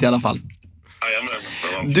till slut i alla fall. Jajamän,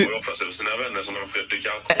 man får offra sig sina vänner som man får dricka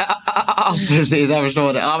alkohol. Ja, precis, jag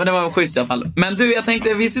förstår det. Ja, men det var schysst i alla fall. Men du, jag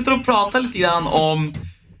tänkte, vi sitter och pratar lite grann om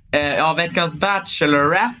veckans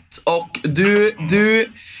Bachelorette. Och du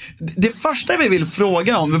det första vi vill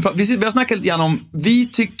fråga om, vi har snackat lite grann om, vi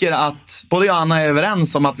tycker att, både jag och Anna är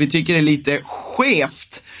överens om att vi tycker det är lite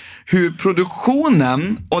skevt hur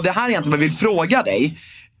produktionen, och det här är egentligen vad vi vill fråga dig,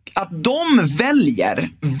 att de väljer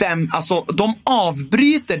alltså de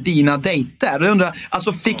avbryter dina dejter. Jag undrar,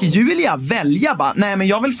 alltså fick Julia välja bara, nej men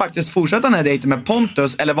jag vill faktiskt fortsätta den här dejten med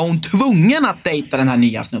Pontus, eller var hon tvungen att dejta den här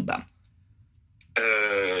nya snubben?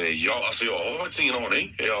 Ja, alltså jag har faktiskt ingen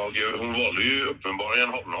aning. Hon valde ju uppenbarligen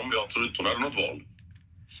honom. Jag tror inte hon hade något val,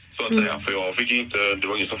 så att säga, för jag fick inte, det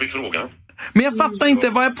var ingen som fick frågan. Men jag fattar inte,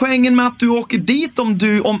 vad är poängen med att du åker dit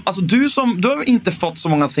alltså du har inte fått så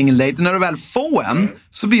många single-date, när du väl får en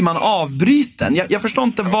så blir man avbryten. Jag förstår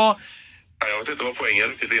inte vad... Jag vet inte vad poängen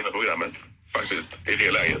riktigt är med programmet, faktiskt, i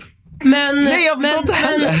det läget. Nej, jag förstår inte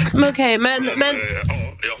heller. Men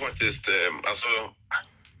jag faktiskt, alltså...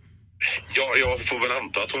 Jag får väl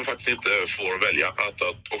anta att hon faktiskt inte får välja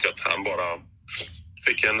och att han bara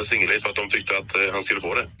fick en singelhet för att de tyckte att han skulle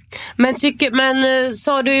få det. Men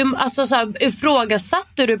sa du, alltså så här,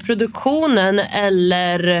 ifrågasatte du produktionen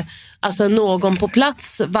eller alltså någon på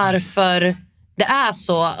plats varför det är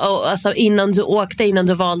så, och, alltså innan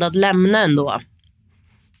du valde att lämna ändå?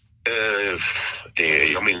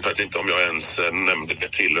 Jag minns faktiskt inte om jag ens nämnde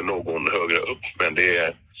det till någon högre upp, men det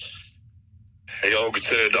är...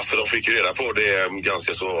 Alltså de fick ju reda på det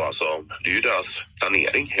ganska så, alltså det är ju deras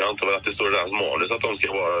planering. Jag antar väl att det står i deras manus att de ska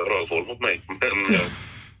vara rövhål mot mig.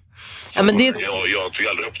 Men jag tog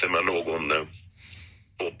aldrig upp det med någon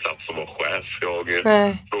på plats som var chef. Jag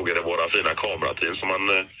frågade våra fina kamerateam som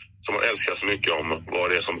man älskar så mycket om vad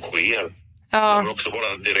det är som sker. Ja. De har också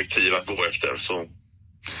bara direktiv att gå efter, så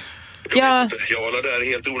jag var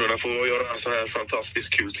där helt onödigt för att göra sån här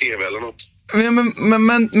fantastiskt kul tv eller något.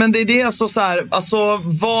 Men det är det, alltså så här,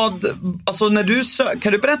 alltså när du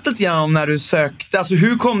kan du berätta lite grann om när du sökte, alltså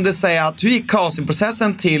hur kom det sig hur gick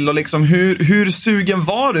castingprocessen till, och liksom hur sugen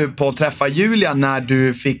var du på att träffa Julia när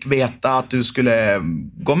du fick veta att du skulle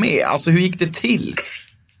gå med? Alltså hur gick det till?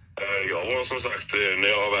 Jag var som sagt, när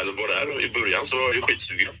jag väl var där i början så var jag ju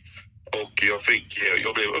skitsugen. Och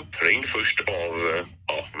jag blev uppringd först av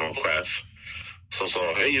någon chef som sa,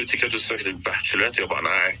 hej, jag tycker att du söker till Bachelorette. Jag bara,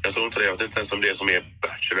 nej, jag tror inte det. Jag vet inte ens om det som är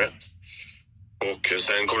Bachelorette. Och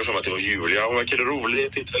sen kom det fram att det var Julia. Hon verkade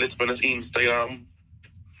rolig, tittade lite på hennes Instagram.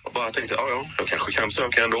 Och bara tänkte, jag kanske kan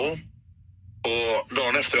söka ändå. Och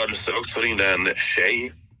dagen efter jag hade sökt så ringde en tjej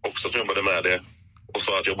också som jobbade med det och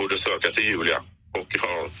sa att jag borde söka till Julia. Och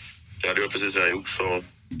det hade jag precis redan gjort, så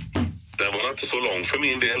den var inte så lång för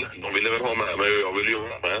min del. De ville väl ha med mig och jag ville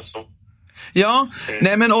göra med, så. Ja,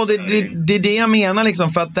 nej men och det är det jag menar liksom,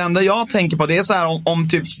 för att det enda jag tänker på det är så här om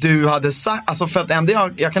typ du hade sagt, alltså för att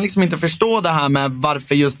enda jag kan liksom inte förstå det här med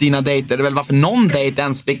varför just dina dejter, eller varför någon dejt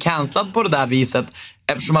ens blir cancellad på det där viset,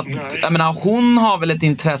 eftersom att jag menar, hon har väl ett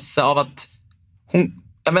intresse av att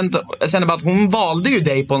jag känner bara att hon valde ju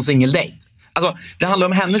dig på en singeldejt. Alltså, det handlar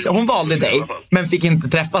om hennes, hon valde dig, men fick inte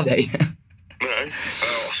träffa dig. Nej,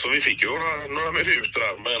 så vi fick ju några minuter,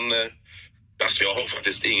 men alltså jag har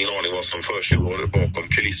faktiskt ingen aning vad som försiggår bakom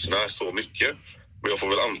kulisserna så mycket. Men jag får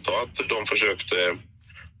väl anta att de försökte,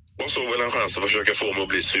 och så väl en chans att försöka få mig att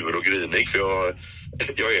bli sur och grinig, för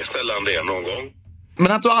jag är sällan det någon gång.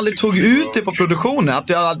 Men att du aldrig tog ut det på produktionen, att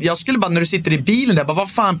jag skulle bara, när du sitter i bilen där, bara,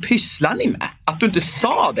 vad fan pysslar ni med? Att du inte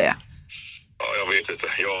sa det. Ja, jag vet inte.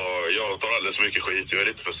 Jag tar alldeles så mycket skit. Jag är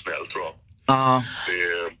lite för snäll, tror jag. Ja.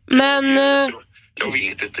 Men... Jag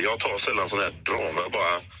vet inte. Jag tar sällan sån här drama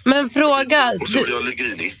bara. Men fråga... Och så jag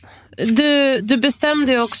ligger in i. Du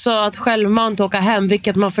bestämde ju också att självmant åka hem,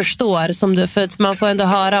 vilket man förstår. För att man får ändå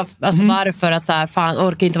höra alltså, varför att så här, fan,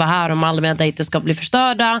 orkar inte vara här om alla mina dejter ska bli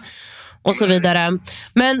förstörda. Och så vidare.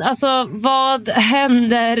 Men alltså, vad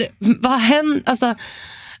händer... Alltså...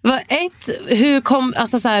 Hur kom,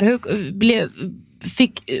 alltså så här,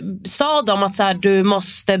 sa de att så här, du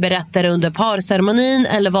måste berätta det under parceremonin,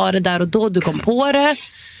 eller var det där och då du kom på det?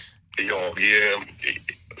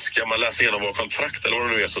 Ska man läsa igenom vår kontrakt eller vad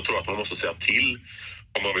det nu är, så tror jag att man måste säga till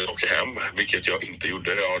om man vill åka hem, vilket jag inte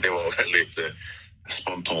gjorde. Ja, det var väldigt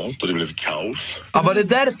spontant och det blev kaos. Ja, var det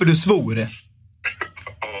därför du svor?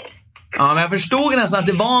 Ja, men jag förstod nästan att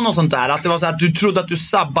det var något sånt där, att det var så att du trodde att du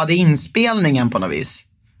sabbade inspelningen på något vis.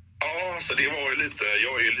 Ja, så det var ju lite,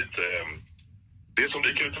 jag är ju lite, det som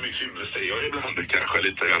dyker ut på mitt huvud säger jag ibland kanske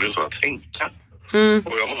lite grann utan att tänka.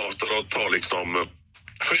 Och jag hatar att liksom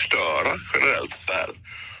förstöra generellt så här.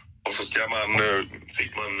 Och så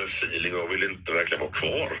fick man feeling och vill inte verkligen vara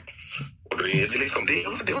kvar. Och då är det liksom,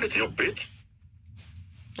 det var lite jobbigt.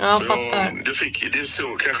 Ja, jag fattar. Det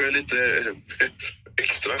såg kanske lite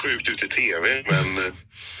extra sjukt ut i tv, men...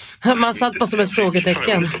 Man satt bara som ett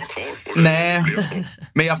frågetecken. Nej,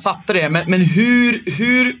 men jag fattar det. Men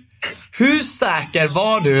hur säker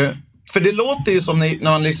var du? För det låter ju som när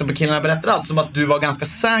man liksom på killarna berättar allt, som att du var ganska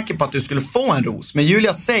säker på att du skulle få en ros. Men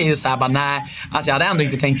Julia säger ju så här bara, nej, alltså jag hade ändå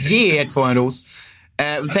inte tänkt ge er två en ros.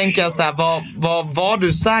 Då tänker jag så här, var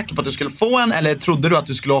du säker på att du skulle få en, eller trodde du att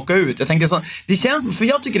du skulle åka ut? Jag tänker så, det känns, för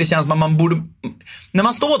jag tycker det känns som att man borde, när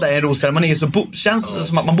man står där i en rosceremoni så känns det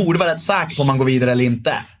som att man borde vara rätt säker på om man går vidare eller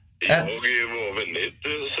inte. Jag var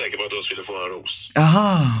väldigt säker på att jag skulle få en ros.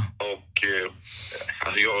 Aha. Och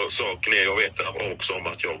alltså jag vet också om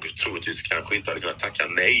att jag troligtvis kanske inte hade kunnat tacka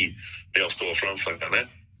nej när jag står framför henne.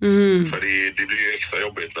 För det blir ju extra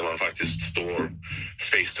jobbigt när man faktiskt står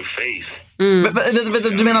face to face.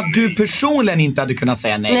 Du menar att du personligen inte hade kunnat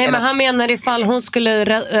säga nej? Nej, eller? Men han menar ifall hon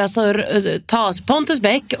skulle ta Pontus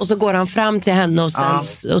Bäck och så går han fram till henne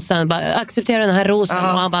och sen bara acceptera den här rosen. Och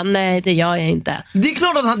han bara, nej, det gör jag inte. Det är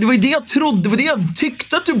klart att det var det jag trodde, det var det jag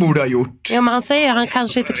tyckte att du borde ha gjort. Ja, men han säger att han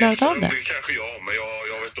kanske inte klarat av det. Det kanske jag, men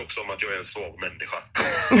jag vet också om att jag är en svag människa.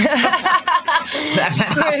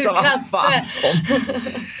 Alltså, vad fan.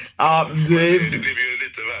 Ja, det blev ju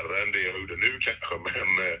lite värre än det jag gjorde nu kanske, men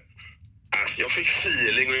jag fick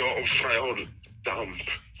feeling och jag har damp.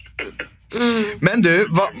 Men du,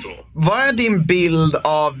 vad är din bild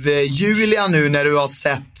av Julia nu när du har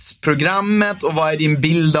sett programmet, och vad är din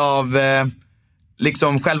bild av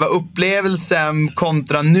liksom själva upplevelsen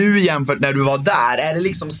kontra nu jämfört när du var där? Är det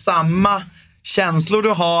liksom samma känslor du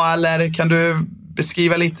har, eller kan du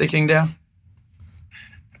beskriva lite kring det?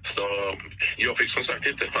 Så jag fick som sagt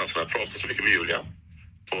inte chansen att prata så mycket med Julia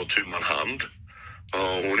på tu man hand.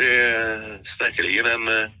 Hon är säkerligen en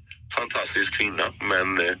fantastisk kvinna, men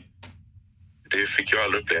det fick jag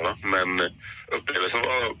aldrig uppleva. Men upplevelsen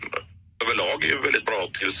var överlag väldigt bra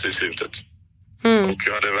till slutet. Och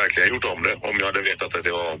jag hade verkligen gjort om det om jag hade vetat att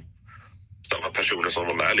det var samma personer som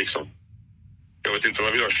var med liksom. Jag vet inte om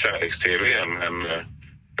jag vill göra kärleks-tv än, men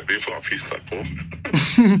det blir fan pissa på.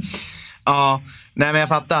 Ja, nej men jag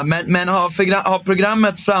fattar. Men har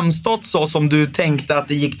programmet framstått så som du tänkte att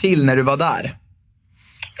det gick till när du var där?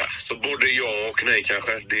 Så både ja och nej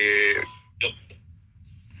kanske.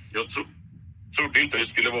 Jag trodde inte det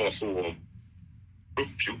skulle vara så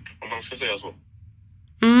uppgjort, om man ska säga så.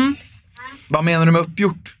 Vad menar du med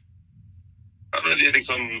uppgjort? Ja, men det är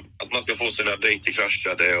liksom att man ska få sina dejter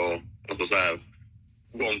kraschade och så här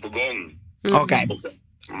gång på gång. Okej.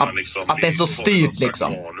 Liksom, att det är så styrt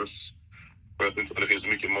liksom. Manus. Jag vet inte om det finns så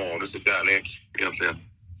mycket manus i kärlek egentligen.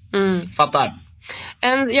 Fattar.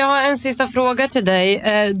 Jag har en sista fråga till dig.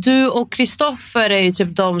 Du och Kristoffer är ju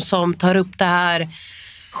typ de som tar upp det här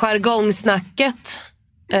jargongsnacket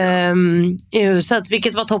i huset,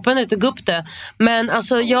 vilket var toppen att gå upp det. Men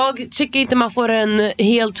alltså, jag tycker inte man får en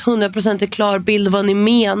helt 100% klar bild vad ni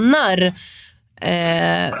menar.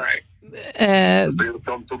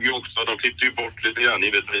 De tog ju också, de klippte ju bort lite grann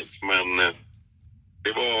givetvis, men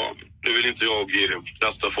nu vill inte jag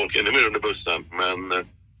kasta folk ännu mer under bussen, men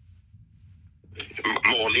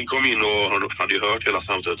Malin kom in och hade ju hört hela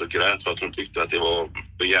samtalet och grät för att hon tyckte att det var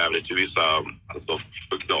jävligt hur vissa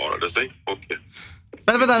förklarade sig.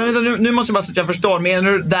 Men vänta, nu måste jag bara så att jag förstår.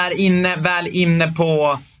 Menar du där inne, väl inne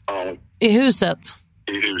på... Ja. I huset?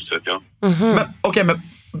 I huset, ja. Mm-hmm. Men, okej, men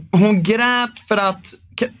hon grät för att...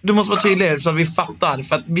 Du måste vara tydlig så att vi fattar.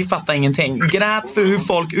 För att vi fattar ingenting. Grät för hur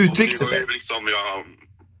folk uttryckte sig.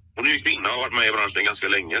 Hon är ju kvinna och har varit med i branschen ganska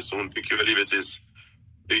länge, så hon tycker väl givetvis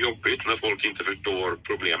det är jobbigt när folk inte förstår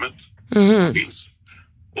problemet som finns.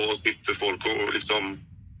 Och sitter folk och liksom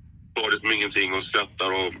tar det som ingenting och skrattar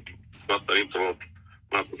och fattar inte vad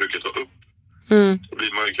man försöker ta upp. Då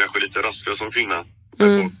blir man ju kanske lite raskare som kvinna.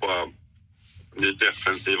 När folk bara blir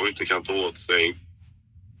defensiv och inte kan ta åt sig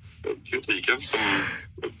kritiken som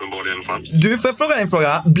uppenbarligen fanns. Du, får jag fråga dig en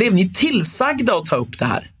fråga? Blev ni tillsagda att ta upp det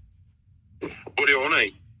här? Både ja och nej.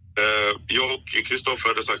 Jag och Kristoffer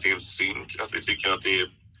hade sagt i en synk att vi tycker att det är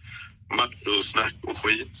macho, snack och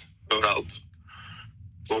skit överallt.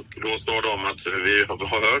 Och då sa de att vi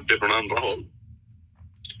har hört det från andra håll.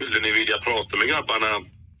 Skulle ni vilja prata med grabbarna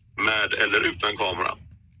med eller utan kamera?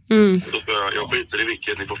 Då sa jag skiter i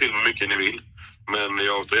vilket, ni får filma mycket ni vill, men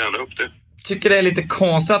jag tar gärna upp det. Tycker det är lite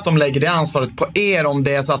konstigt att de lägger det ansvaret på er om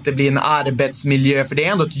det är så att det blir en arbetsmiljö, för det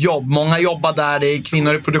är ändå ett jobb. Många jobbar där, det är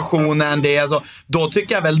kvinnor i produktionen, det är så. Då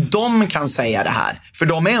tycker jag väl de kan säga det här. För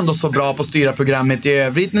de är ändå så bra på att styra programmet i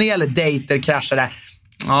övrigt när det gäller dejter, kraschare.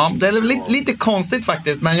 Ja, det är lite konstigt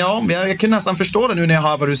faktiskt, men ja, jag kan nästan förstå det nu när jag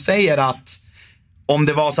hör vad du säger, att om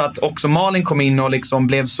det var så att också Malin kom in och liksom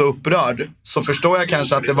blev så upprörd, så förstår jag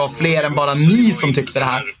kanske att det var fler än bara ni som tyckte det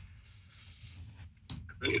här.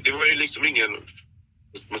 Det var ju liksom ingen,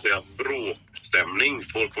 man säga, bråkstämning.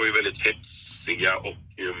 Folk var ju väldigt hetsiga och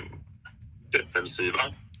defensiva.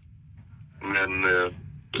 Men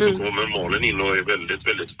så kommer Malin in och är väldigt,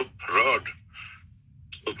 väldigt upprörd.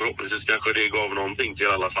 Så förhoppningsvis kanske det gav någonting till i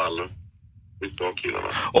alla fall utav killarna.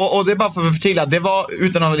 Och det är bara för att förtydliga, det var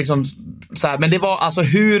utan att liksom så här, men det var alltså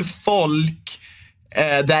hur folk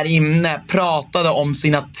där inne pratade om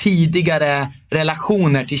sina tidigare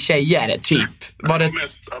relationer till tjejer, typ. Var det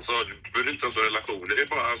mest, alltså, utanför relationer, det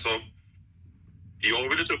är bara alltså, jag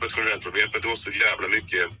ville ta upp ett generellt problem för att det var så jävla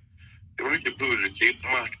mycket, det var mycket bulkigt,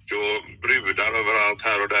 match och brudar överallt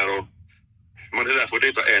här och där, och man är där för att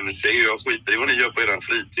dejta en tjej och jag skiter i vad ni gör på er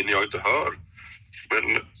fritid när jag inte hör. Men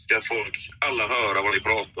ska folk alla höra vad ni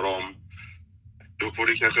pratar om, då får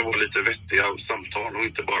det kanske vara lite vettiga samtal och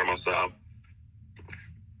inte bara massa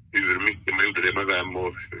hur mycket man gjorde det med vem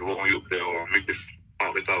och vad man gjorde och mycket,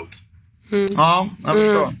 man vet allt. Ja, jag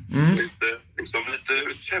förstår.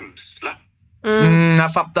 Lite känsla.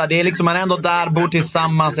 Jag fattar, det är liksom, man är ändå där, bor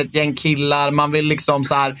tillsammans, ett gäng killar, man vill liksom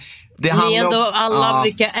så här. Det ni är ändå alla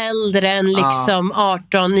mycket äldre än liksom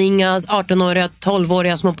 18, inga 18-åriga,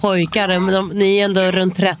 12-åriga små pojkar. Ni är ändå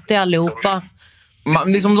runt 30 allihopa.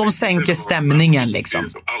 Liksom de sänker stämningen liksom.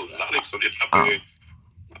 Alla liksom, det är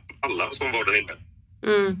alla som var där inne.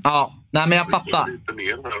 Ja, nej men jag fattar.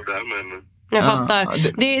 Jag fattar.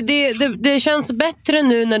 Det känns bättre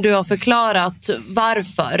nu när du har förklarat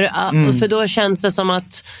varför. För då känns det som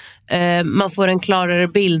att man får en klarare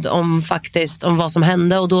bild om vad som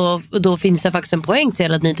hände. Och då finns det faktiskt en poäng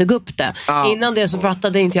till att ni tog upp det. Innan det så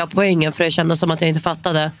fattade inte jag poängen, för det kändes som att jag inte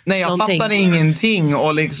fattade. Nej, jag fattade ingenting.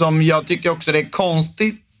 Och liksom, jag tycker också det är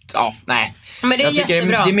konstigt. Ja, nej. Men det är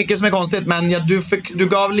jättebra. Det är mycket som är konstigt, men du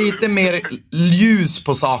gav lite mer ljus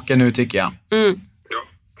på saken nu, tycker jag. Ja,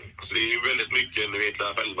 alltså det är ju väldigt mycket, ni vet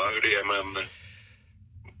själva hur det är, men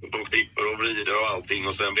de klipper och vrider och allting,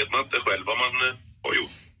 och sen vet man inte själv vad man har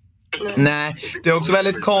gjort. Nej, det är också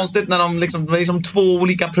väldigt konstigt när det är liksom två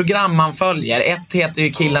olika program man följer. Ett heter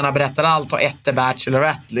ju Killarna berättar allt och ett är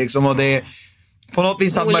Bachelorette liksom, och det är på något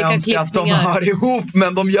vis att man önskar att de hör ihop,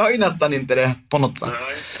 men de gör ju nästan inte det på något sätt.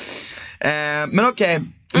 Men okej.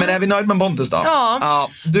 Men är vi nöjd med Pontus då? Ja.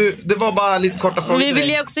 Det var bara lite korta frågor. Vi vill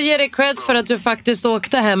ju också ge dig cred för att du faktiskt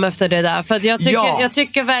åkte hem efter det där. För att jag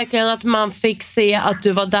tycker verkligen att man fick se att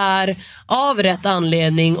du var där av rätt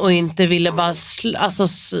anledning och inte ville bara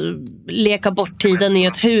leka bort tiden i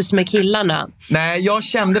ett hus med killarna. Nej, jag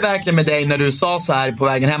kände verkligen med dig när du sa så här på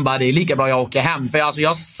vägen hem, bara det är lika bra jag åker hem. För alltså,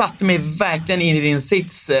 jag satte mig verkligen in i din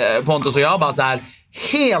sits, Pontus, och jag bara så här,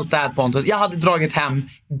 helt ärligt Pontus, jag hade dragit hem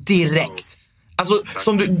direkt. Alltså,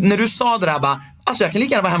 när du sa det där bara, alltså jag kan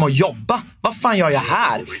lika gärna vara hemma och jobba. Vad fan gör jag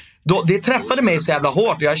här? Det träffade mig så jävla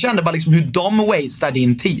hårt, och jag kände bara liksom hur de wastear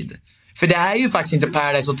din tid. För det är ju faktiskt inte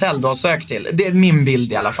Paradise Hotel du har sökt till. Det är min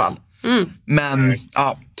bild i alla fall. Men,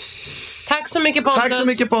 ja. Tack så mycket, Pontus. Tack så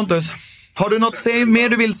mycket, Pontus. Har du något mer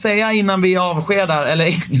du vill säga innan vi avskedar?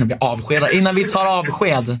 Eller innan vi tar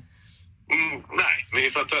avsked? Nej, men vi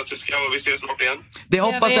fattar att vi ses snart igen. Det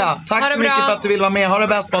hoppas jag. Tack så mycket för att du vill vara med. Ha det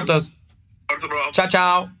bäst, Pontus. Ha det så bra. Ciao,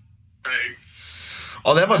 ciao. Hej.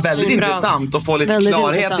 Ja, det var väldigt intressant att få lite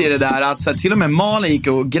klarhet i det där. Att så här, till och med Malin gick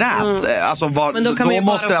och grät. Alltså, men då kan man ju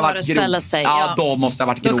måste det ha varit grovt. sig. Ja, då måste det ha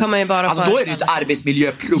varit grovt. Då kan man ju bara alltså, då är det ju ett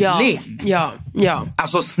arbetsmiljöproblem. Ja.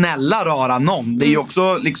 Alltså, snälla rara någon. Det är ju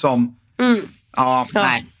också liksom...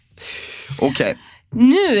 Nej. Okej.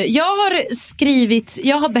 Nu, jag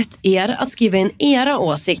har bett er att skriva in era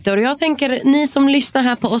åsikter. Och jag tänker, ni som lyssnar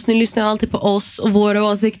här på oss, ni lyssnar alltid på oss och våra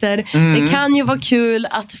åsikter. Det kan ju vara kul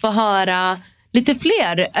att få höra lite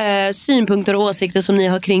fler synpunkter och åsikter som ni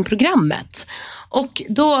har kring programmet. Och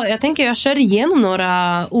då, jag tänker jag kör igenom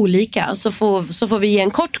några olika, så får vi ge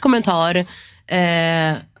en kort kommentar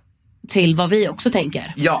till vad vi också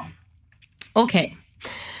tänker. Ja. Okej.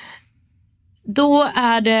 Då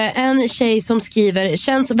är det en tjej som skriver: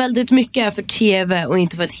 känns väldigt mycket för tv och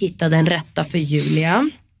inte för att hitta den rätta för Julia.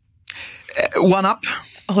 One up.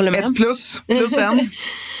 Håller med. 1 plus en.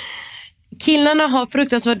 Killarna har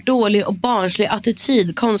fruktansvärt dålig och barnslig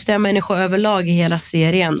attityd. Konstiga människor överlag i hela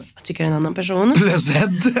serien. Jag tycker en annan person. Plus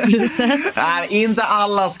ett. Nej, inte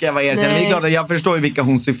alla ska jag vara erkänna. Det är klart att jag förstår ju vilka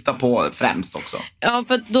hon syftar på främst också. Ja,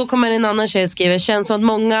 för då kommer en annan tjej skriva: känns som att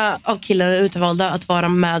många av killar är utvalda att vara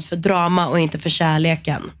med för drama och inte för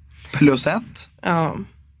kärleken. Plus ett.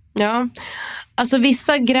 Ja. Alltså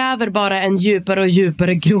vissa gräver bara en djupare och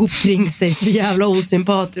djupare grop kring sig. Så jävla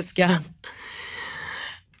osympatiska.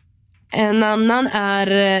 En annan är: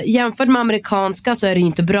 jämfört med amerikanska så är det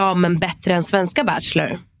inte bra, men bättre än svenska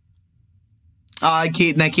Bachelor. Ja,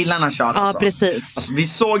 när killarna kör alltså. Ja, precis. Alltså, vi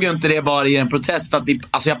såg ju inte det bara i en protest för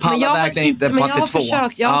att jag pallar verkligen inte på att det är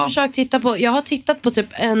två. Jag har tittat på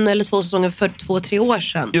typ 1 eller 2 säsonger för 2-3 år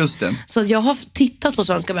sedan. Just det. Så jag har tittat på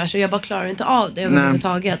svenska Bachelor, jag bara klarar inte av det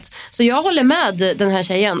överhuvudtaget. Så jag håller med den här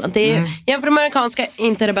tjejen att det är, jämför med amerikanska,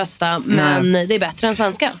 inte det bästa, men det är bättre än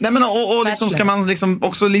svenska. Nej, men och liksom ska man liksom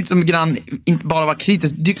också lite grann inte bara vara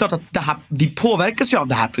kritisk. Det är klart att vi påverkas ju av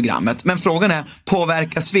det här programmet, men frågan är,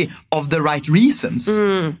 påverkas vi av the right reason?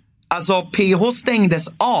 Alltså PH stängdes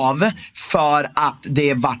av för att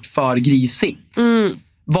det vart för grisigt.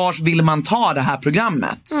 Vars vill man ta det här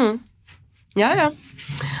programmet? Ja.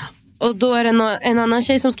 Och då är det en annan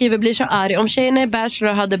tjej som skriver: blir så arg. Om tjejerna i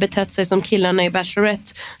Bachelor hade betett sig som killarna i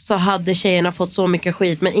Bachelorette så hade tjejerna fått så mycket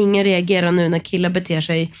skit. Men ingen reagerar nu när killar beter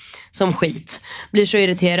sig som skit. Blir så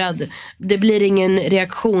irriterad. Det blir ingen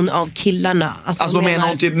reaktion av killarna. Alltså menar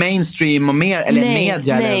hon typ mainstream och eller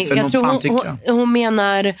media? Nej, eller för jag tror hon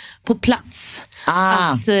menar på plats.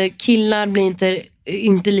 Att killar blir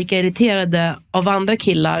inte lika irriterade av andra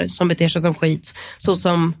killar som beter sig som skit. Så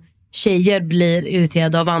som tjejer blir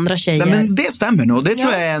irriterade av andra tjejer. Nej, men det stämmer nog. Det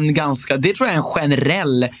tror jag är en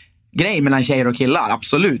generell grej mellan tjejer och killar,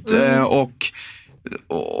 absolut.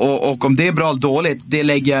 Och om det är bra eller dåligt, det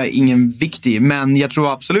lägger jag ingen vikt i. Men jag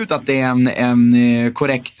tror absolut att det är en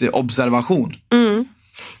korrekt observation.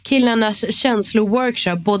 Killarnas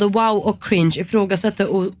känsloworkshop, både wow och cringe, ifrågasätter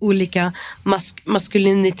olika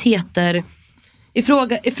maskuliniteter.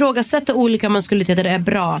 Ifrågasätter olika maskuliniteter är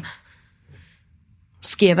bra,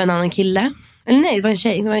 skrev en annan kille. Eller nej, det var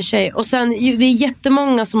en tjej. Och sen, det är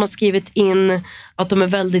jättemånga som har skrivit in att de är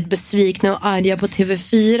väldigt besvikna och arga på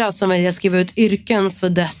TV4 som väljer att skriva ut yrken för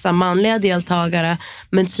dessa manliga deltagare.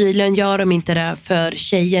 Men tydligen gör de inte det för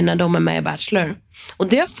tjejer när de är med i Bachelor. Och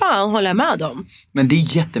det håller jag med om. Men det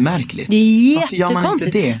är jättemärkligt. Det är varför gör man inte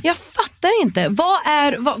det? Jag fattar inte.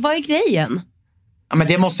 Vad är grejen? Ja, men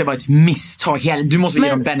det måste vara ett misstag. Du måste ge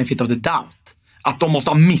dem benefit of the doubt. Att de måste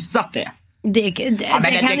ha missat det. Det kan inte vara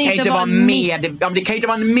det kan ju inte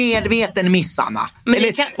vara en medveten miss, Anna.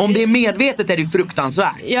 Eller om det är medvetet är det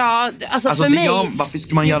fruktansvärt. Ja, alltså för mig, varför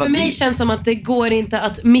ska man göra det? För mig känns som att det går inte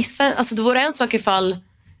att missa. Alltså det vore en sak ifall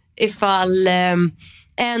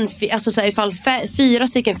 4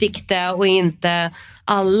 stycken fick det och inte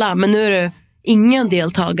alla. Men nu är det ingen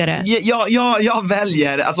deltagare. Jag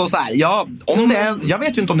väljer, alltså så här, jag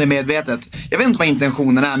vet ju inte om det är medvetet. Jag vet inte vad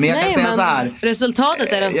intentionen är, men jag kan säga så här.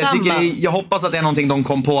 Resultatet är densamma. Jag hoppas att det är någonting de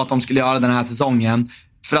kom på att de skulle göra den här säsongen.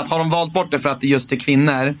 För att har de valt bort det för att det just är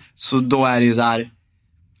kvinnor, så då är det ju så här.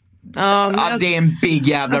 Det är en big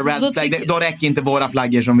jävla red flag. Då räcker inte våra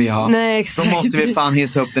flaggor som vi har. Nej, exakt. Då måste vi fan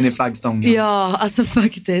hissa upp den i flaggstången. Ja, alltså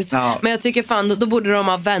faktiskt. Men jag tycker fan, då borde de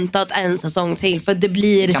ha väntat en säsong till. För det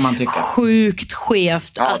blir sjukt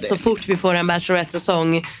skevt att så fort vi får en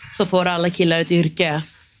Bachelorette-säsong så får alla killar ett yrke.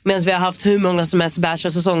 Medan vi har haft hur många som helst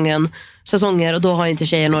Bachelor-säsonger och då har inte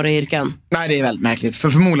tjejer några yrken. Nej, det är väldigt märkligt. För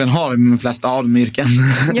förmodligen har de flesta av dem yrken.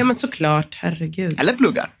 Ja, men såklart, herregud. Eller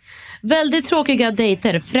pluggar. Väldigt tråkiga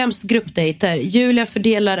dejter, främst gruppdejter. Julia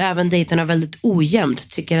fördelar även dejterna väldigt ojämnt,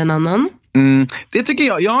 tycker en annan. Det tycker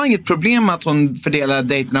jag. Jag har inget problem med att hon fördelar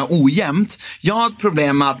dejterna ojämnt. Jag har ett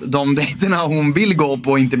problem med att de dejterna hon vill gå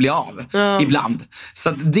på inte blir av ibland. Så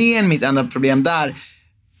att det är mitt enda problem där.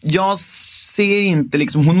 Jag ser inte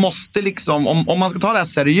liksom, hon måste liksom, om man ska ta det här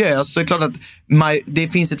seriöst så är det klart att det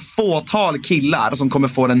finns ett fåtal killar som kommer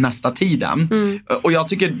få den mesta tiden. Och jag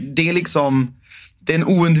tycker det är liksom, det är en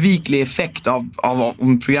oundviklig effekt av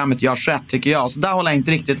om programmet görs rätt, tycker jag. Så där håller jag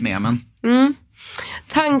inte riktigt med, men...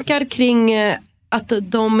 Tankar kring att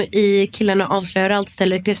de i Killarna avslöjar allt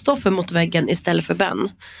ställer Kristoffer mot väggen istället för Ben.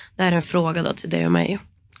 Det här är en fråga då till dig och mig.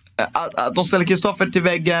 Att de ställer Kristoffer till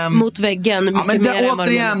väggen. Mot väggen. Ja, men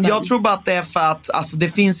återigen, jag tror bara att det är för att alltså, det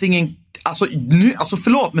finns ingen... Alltså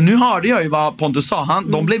förlåt, men nu hörde jag ju vad Pontus sa.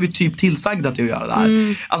 De blev ju typ tillsagda till att göra det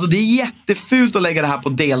här. Alltså det är jättefult att lägga det här på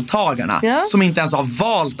deltagarna som inte ens har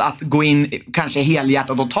valt att gå in kanske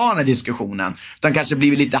helhjärtat och ta den här diskussionen, utan kanske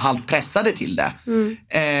blivit lite halvt pressade till det.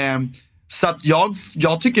 Så att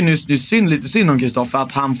jag tycker nu lite synd om Kristoffer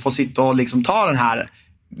att han får sitta och liksom ta den här.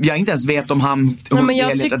 Jag inte ens vet om han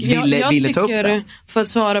ville ta upp det. För att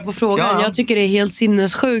svara på frågan, jag tycker det är helt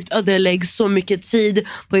sinnessjukt att det läggs så mycket tid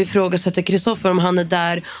på att ifrågasätta Kristoffer om han är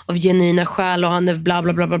där av genuina skäl och han är bla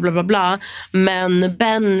bla bla bla bla bla. Men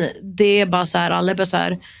Ben, det är bara så här, alla är bara så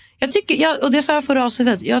här. Jag tycker, och det sa jag förra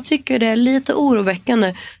avsnittet, jag tycker det är lite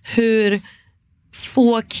oroväckande hur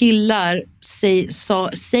få killar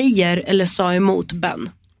säger eller sa emot Ben.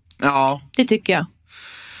 Ja. Det tycker jag.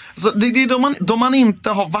 Så det är då man inte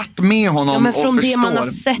har varit med honom och förstår. Men från det man har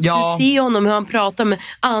sett, du ser honom hur han pratar med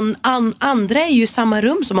andra är ju i samma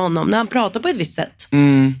rum som honom när han pratar på ett visst sätt.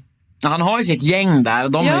 Han har ju sitt gäng där,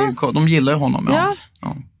 de gillar ju honom. Ja.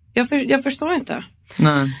 Jag förstår inte.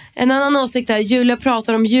 Nej. En annan åsikt är, Julia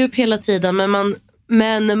pratar om djup hela tiden,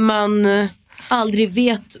 men man aldrig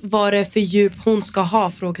vet vad det är för djup hon ska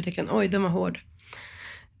ha, frågetecken. Oj, den var hård.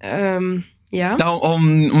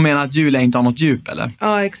 Hon menar att Julia inte har något djup, eller?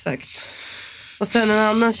 Ja, exakt. Och sen en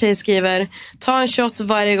annan tjej skriver, ta en shot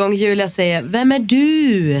varje gång Julia säger, vem är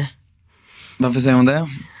du? Varför säger hon det?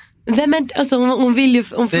 Vem är, alltså hon vill ju,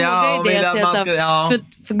 hon frågar ju det för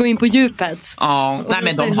att gå in på djupet. Ja, nej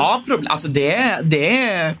men de har problem. Alltså det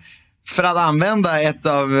är för att använda ett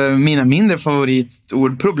av mina mindre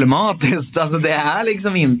favoritord, problematiskt. Alltså det är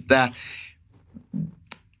liksom inte...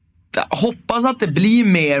 Hoppas att det blir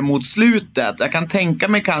mer mot slutet. Jag kan tänka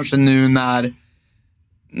mig kanske nu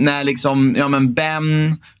när liksom,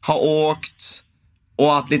 Ben har åkt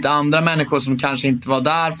och att lite andra människor som kanske inte var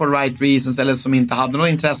där for right reasons eller som inte hade något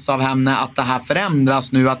intresse av henne, att det här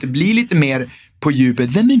förändras nu, att det blir lite mer på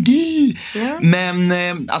djupet. Vem är du? Ja.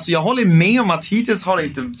 Men alltså jag håller med om att hittills har det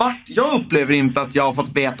inte varit, jag upplever inte att jag har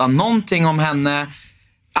fått veta någonting om henne.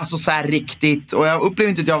 Alltså så här riktigt. Och jag upplever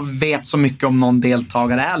inte att jag vet så mycket om någon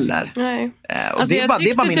deltagare heller. Nej. Och alltså det är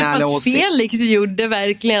bara min ärliga åsikt. Felix gjorde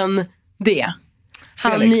verkligen det.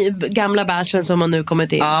 Han gamla bachelor som han nu kommer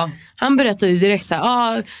till. Han berättade ju direkt så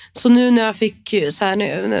här, så nu när jag fick så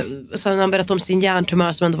här, så han berättade om sin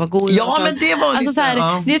hjärntumör som ändå var god. Ja, men det var alltså, så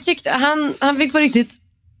här, det tyckte han fick på riktigt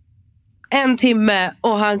 1 timme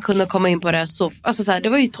och han kunde komma in på det så, alltså så här, det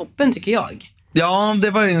var ju toppen tycker jag. Ja,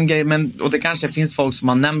 det var ju en grej, och det kanske finns folk som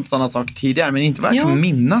har nämnt sådana saker tidigare, men inte vad jag kan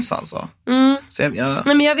minnas alltså. Så Nej,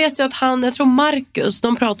 men jag vet ju att jag tror Marcus,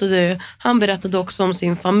 han berättade också om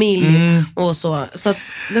sin familj och så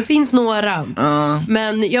att det finns några.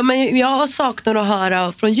 Men jag saknar att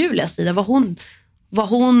höra från Julias sida vad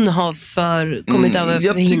hon har kommit över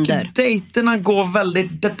för hinder. Jag tycker dejterna går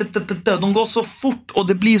väldigt... De går så fort och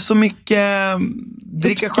det blir så mycket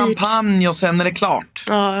dricka champagne och sen är det klart.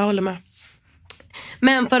 Ja, jag håller med.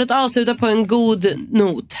 Men för att avsluta på en god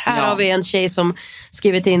not. Här har vi en tjej som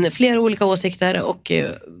skrivit in flera olika åsikter och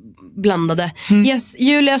blandade. Yes,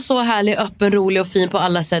 Julia är så härlig, öppen, rolig och fin på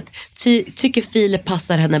alla sätt. Tycker Filip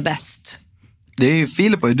passar henne bäst. Det är ju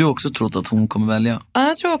Filip, har ju du också trott att hon kommer välja. Ja,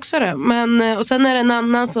 jag tror också det. Och sen är det en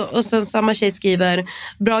annan, och sen samma tjej skriver,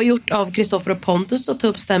 bra gjort av Kristoffer och Pontus att ta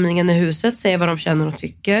upp stämningen i huset, säga vad de känner och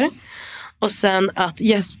tycker. Och sen att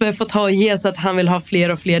Jesper får ta och ge så att han vill ha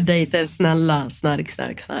fler och fler dejter. Snälla, snark.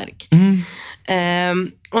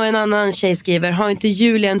 Och en annan tjej skriver, har inte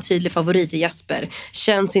Julia en tydlig favorit i Jesper?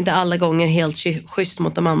 Känns inte alla gånger helt schysst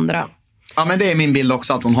mot de andra. Ja, men det är min bild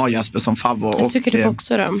också att hon har Jesper som favvo. Jag tycker det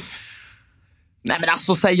också då. Nej, men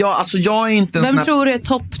jag är inte en Vem tror du är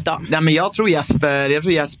topp då? Nej, men jag tror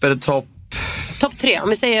Jesper är topp Topp 3,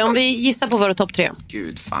 om vi gissar på våra topp 3.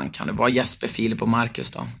 Gud, fan kan det vara Jesper, Filip och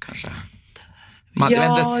Marcus då, kanske? Jag vet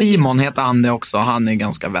inte, Simon heter han det också. Han är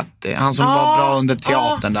ganska vettig. Han som var bra under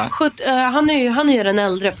teatern där. Han är ju den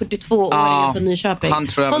äldre, 42-åringen från Nyköping.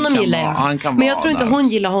 Honom gillar jag. Men jag tror inte hon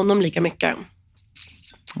gillar honom lika mycket.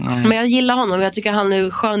 Nej. Men jag gillar honom. Jag tycker han är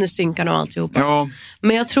skön i synkan och alltihopa. Ja.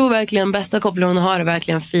 Men jag tror verkligen bästa kopplingen hon har är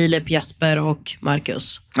verkligen Filip, Jesper och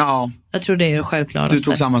Marcus. Ja. Jag tror det är självklart. Du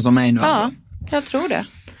tog samma som mig nu alltså? Ja, jag tror det.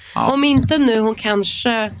 Ja. Om inte nu, hon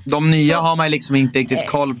kanske... De nya har man liksom inte riktigt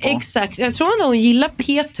koll på. Exakt, jag tror att hon gillar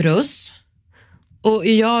Petrus. Och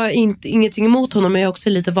jag har ingenting emot honom, men jag är också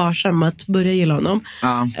lite varsam att börja gilla honom.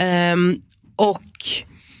 Ja.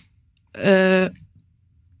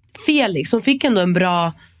 Felix, hon fick ändå en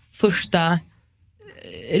bra första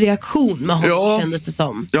reaktion med honom, kändes det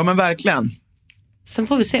som. Ja, men verkligen. Sen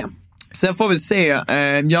får vi se.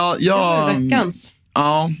 Veckans.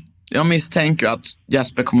 Ja, jag misstänker att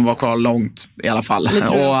Jesper kommer vara kvar långt i alla fall.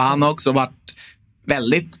 Och han har också varit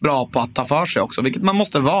väldigt bra på att ta för sig också, vilket man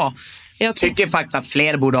måste vara. Jag tycker faktiskt att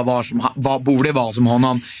fler borde vara som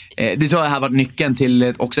honom. Det tror jag har varit nyckeln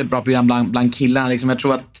till också ett bra program bland killarna. Liksom. Jag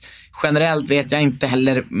tror att generellt vet jag inte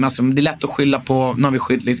heller, alltså, det är lätt att skylla på, nu har vi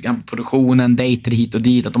skyllt lite grann på produktionen, dejter hit och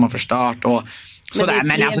dit, att de har förstört och sådär.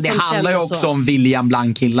 Men alltså, det handlar ju också om viljan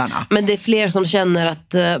bland killarna. Men det är fler som känner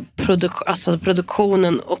att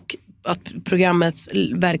produktionen och att programmet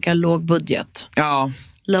verkar låg budget. Ja,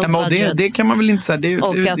 det kan man väl inte säga.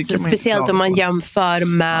 Och att speciellt om man jämför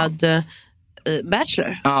med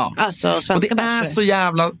Bachelor. Ja. Alltså svenska Bachelor. Och det är så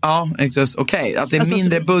jävla... Ja, exakt. Okej. Att det är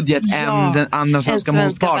mindre budget än den andra svenska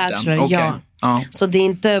motparten. Okay. Ja. Så det är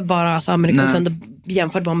inte bara Amerika, utan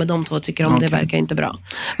jämfört bara med de två tycker om det verkar inte bra.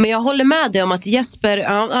 Men jag håller med dig om att Jesper...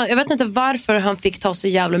 jag vet inte varför han fick ta så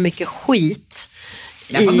jävla mycket skit.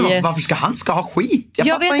 Varför han ska ha skit?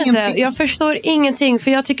 Jag vet inte, jag förstår ingenting.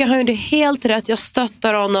 För jag tycker han gjorde helt rätt. Jag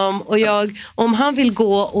stöttar honom. Och om han vill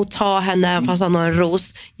gå och ta henne fast han har en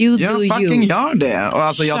ros, fucking gör det. Och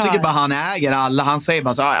alltså, jag tycker bara han äger alla. Han säger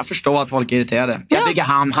bara så, jag förstår att folk är irriterade. Jag tycker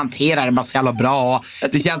han hanterar det bara så jävla bra.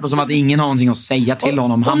 Det känns som att ingen har någonting att säga till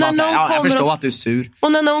honom. Han bara säger, jag förstår att du är sur.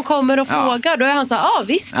 Och när någon kommer och frågar, då är han så här,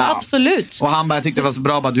 visst, absolut. Och han bara, jag tyckte det var så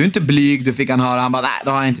bra, bara, du är inte blyg, du fick han höra. Han bara, nej,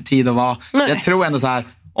 då har jag inte tid att vara. Så jag tror ändå så här,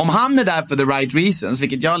 om han är där för the right reasons,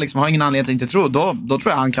 vilket jag liksom har ingen anledning att inte tro, då tror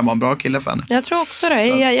jag han kan vara en bra kille för henne. Jag tror också det.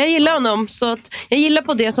 Jag gillar honom. Så att jag gillar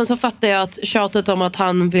på det. Sen så fattar jag att tjatet om att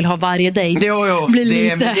han vill ha varje dejt blir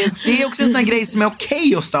lite... Det är också en sån här grej som är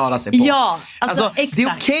okej att störa sig på. Ja, alltså exakt. Det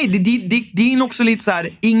är okej. Det är också lite så här,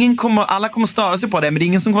 alla kommer störa sig på det, men det är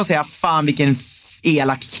ingen som kommer säga, fan vilken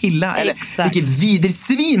elak kille eller vilket vidrigt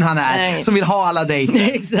svin han är som vill ha alla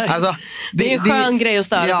dejter. Exakt. Alltså, det är en skön grej att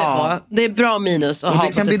störa sig på. Det är bra minus att ha på.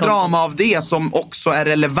 Det kan bli drama av det som också är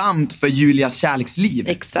relevant för Julias kärleksliv.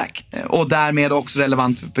 Exakt. Och därmed också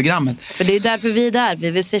relevant för programmet. För det är därför vi är där.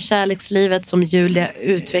 Vi vill se kärlekslivet som Julia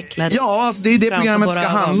utvecklar. Ja, alltså det är det programmet ska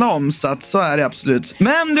handla om, så att så är det absolut.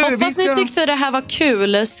 Men du, hoppas ni tyckte det här var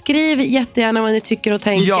kul. Skriv jättegärna vad ni tycker och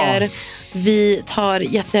tänker. Vi tar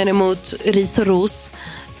jättegärna emot ris och ros.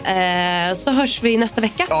 Så hörs vi nästa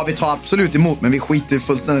vecka. Ja, vi tar absolut emot, men vi skiter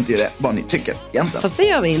fullständigt i det, vad ni tycker egentligen. Fast det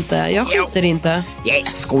gör vi inte, jag skiter inte.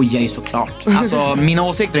 Jag skojar ju såklart. Alltså, mina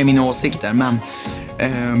åsikter är mina åsikter, men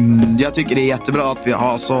jag tycker det är jättebra att vi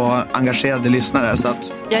har så engagerade lyssnare, så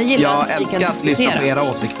att jag älskar att lyssna på era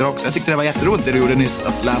åsikter också. Jag tyckte det var jätteroligt det du gjorde nyss,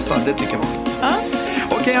 att läsa, det tycker jag var.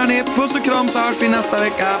 Okej hörni, puss och kram, så hörs vi nästa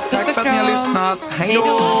vecka. Tack för att ni har lyssnat. Hej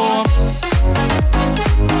då!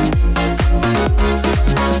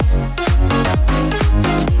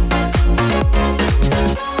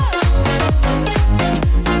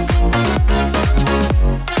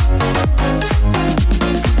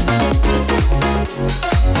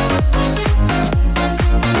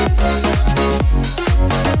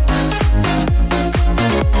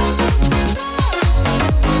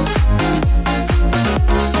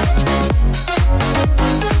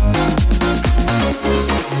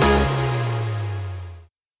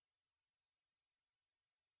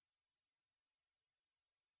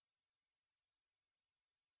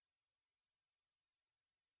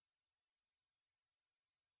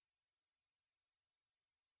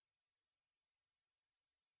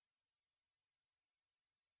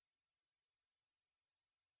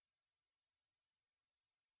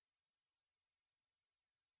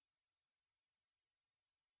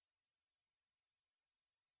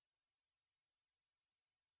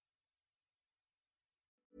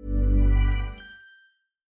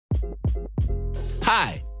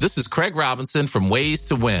 Hi, this is Craig Robinson from Ways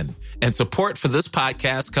to Win, and support for this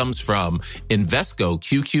podcast comes from Invesco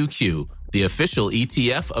QQQ, the official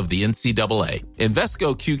ETF of the NCAA.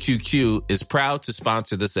 Invesco QQQ is proud to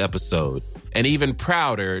sponsor this episode, and even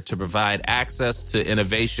prouder to provide access to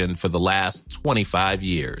innovation for the last 25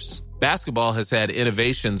 years. Basketball has had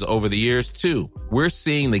innovations over the years, too. We're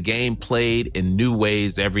seeing the game played in new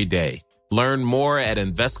ways every day. Learn more at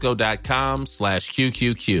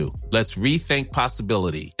Invesco.com/QQQ. Let's rethink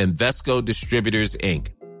possibility. Invesco Distributors, Inc.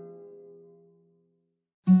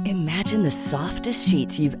 Imagine the softest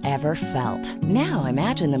sheets you've ever felt. Now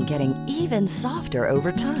imagine them getting even softer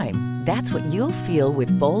over time. That's what you'll feel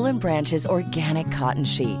with Boll & Branch's organic cotton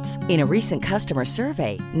sheets. In a recent customer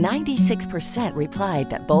survey, 96% replied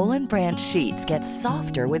that Boll & Branch sheets get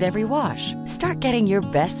softer with every wash. Start getting your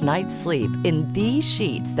best night's sleep in these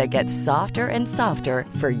sheets that get softer and softer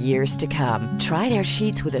for years to come. Try their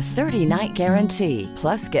sheets with a 30-night guarantee.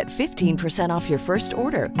 Plus, get 15% off your first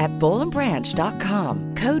order at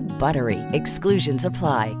bollandbranch.com. Code BUTTERY. Exclusions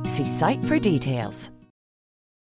apply. See site for details.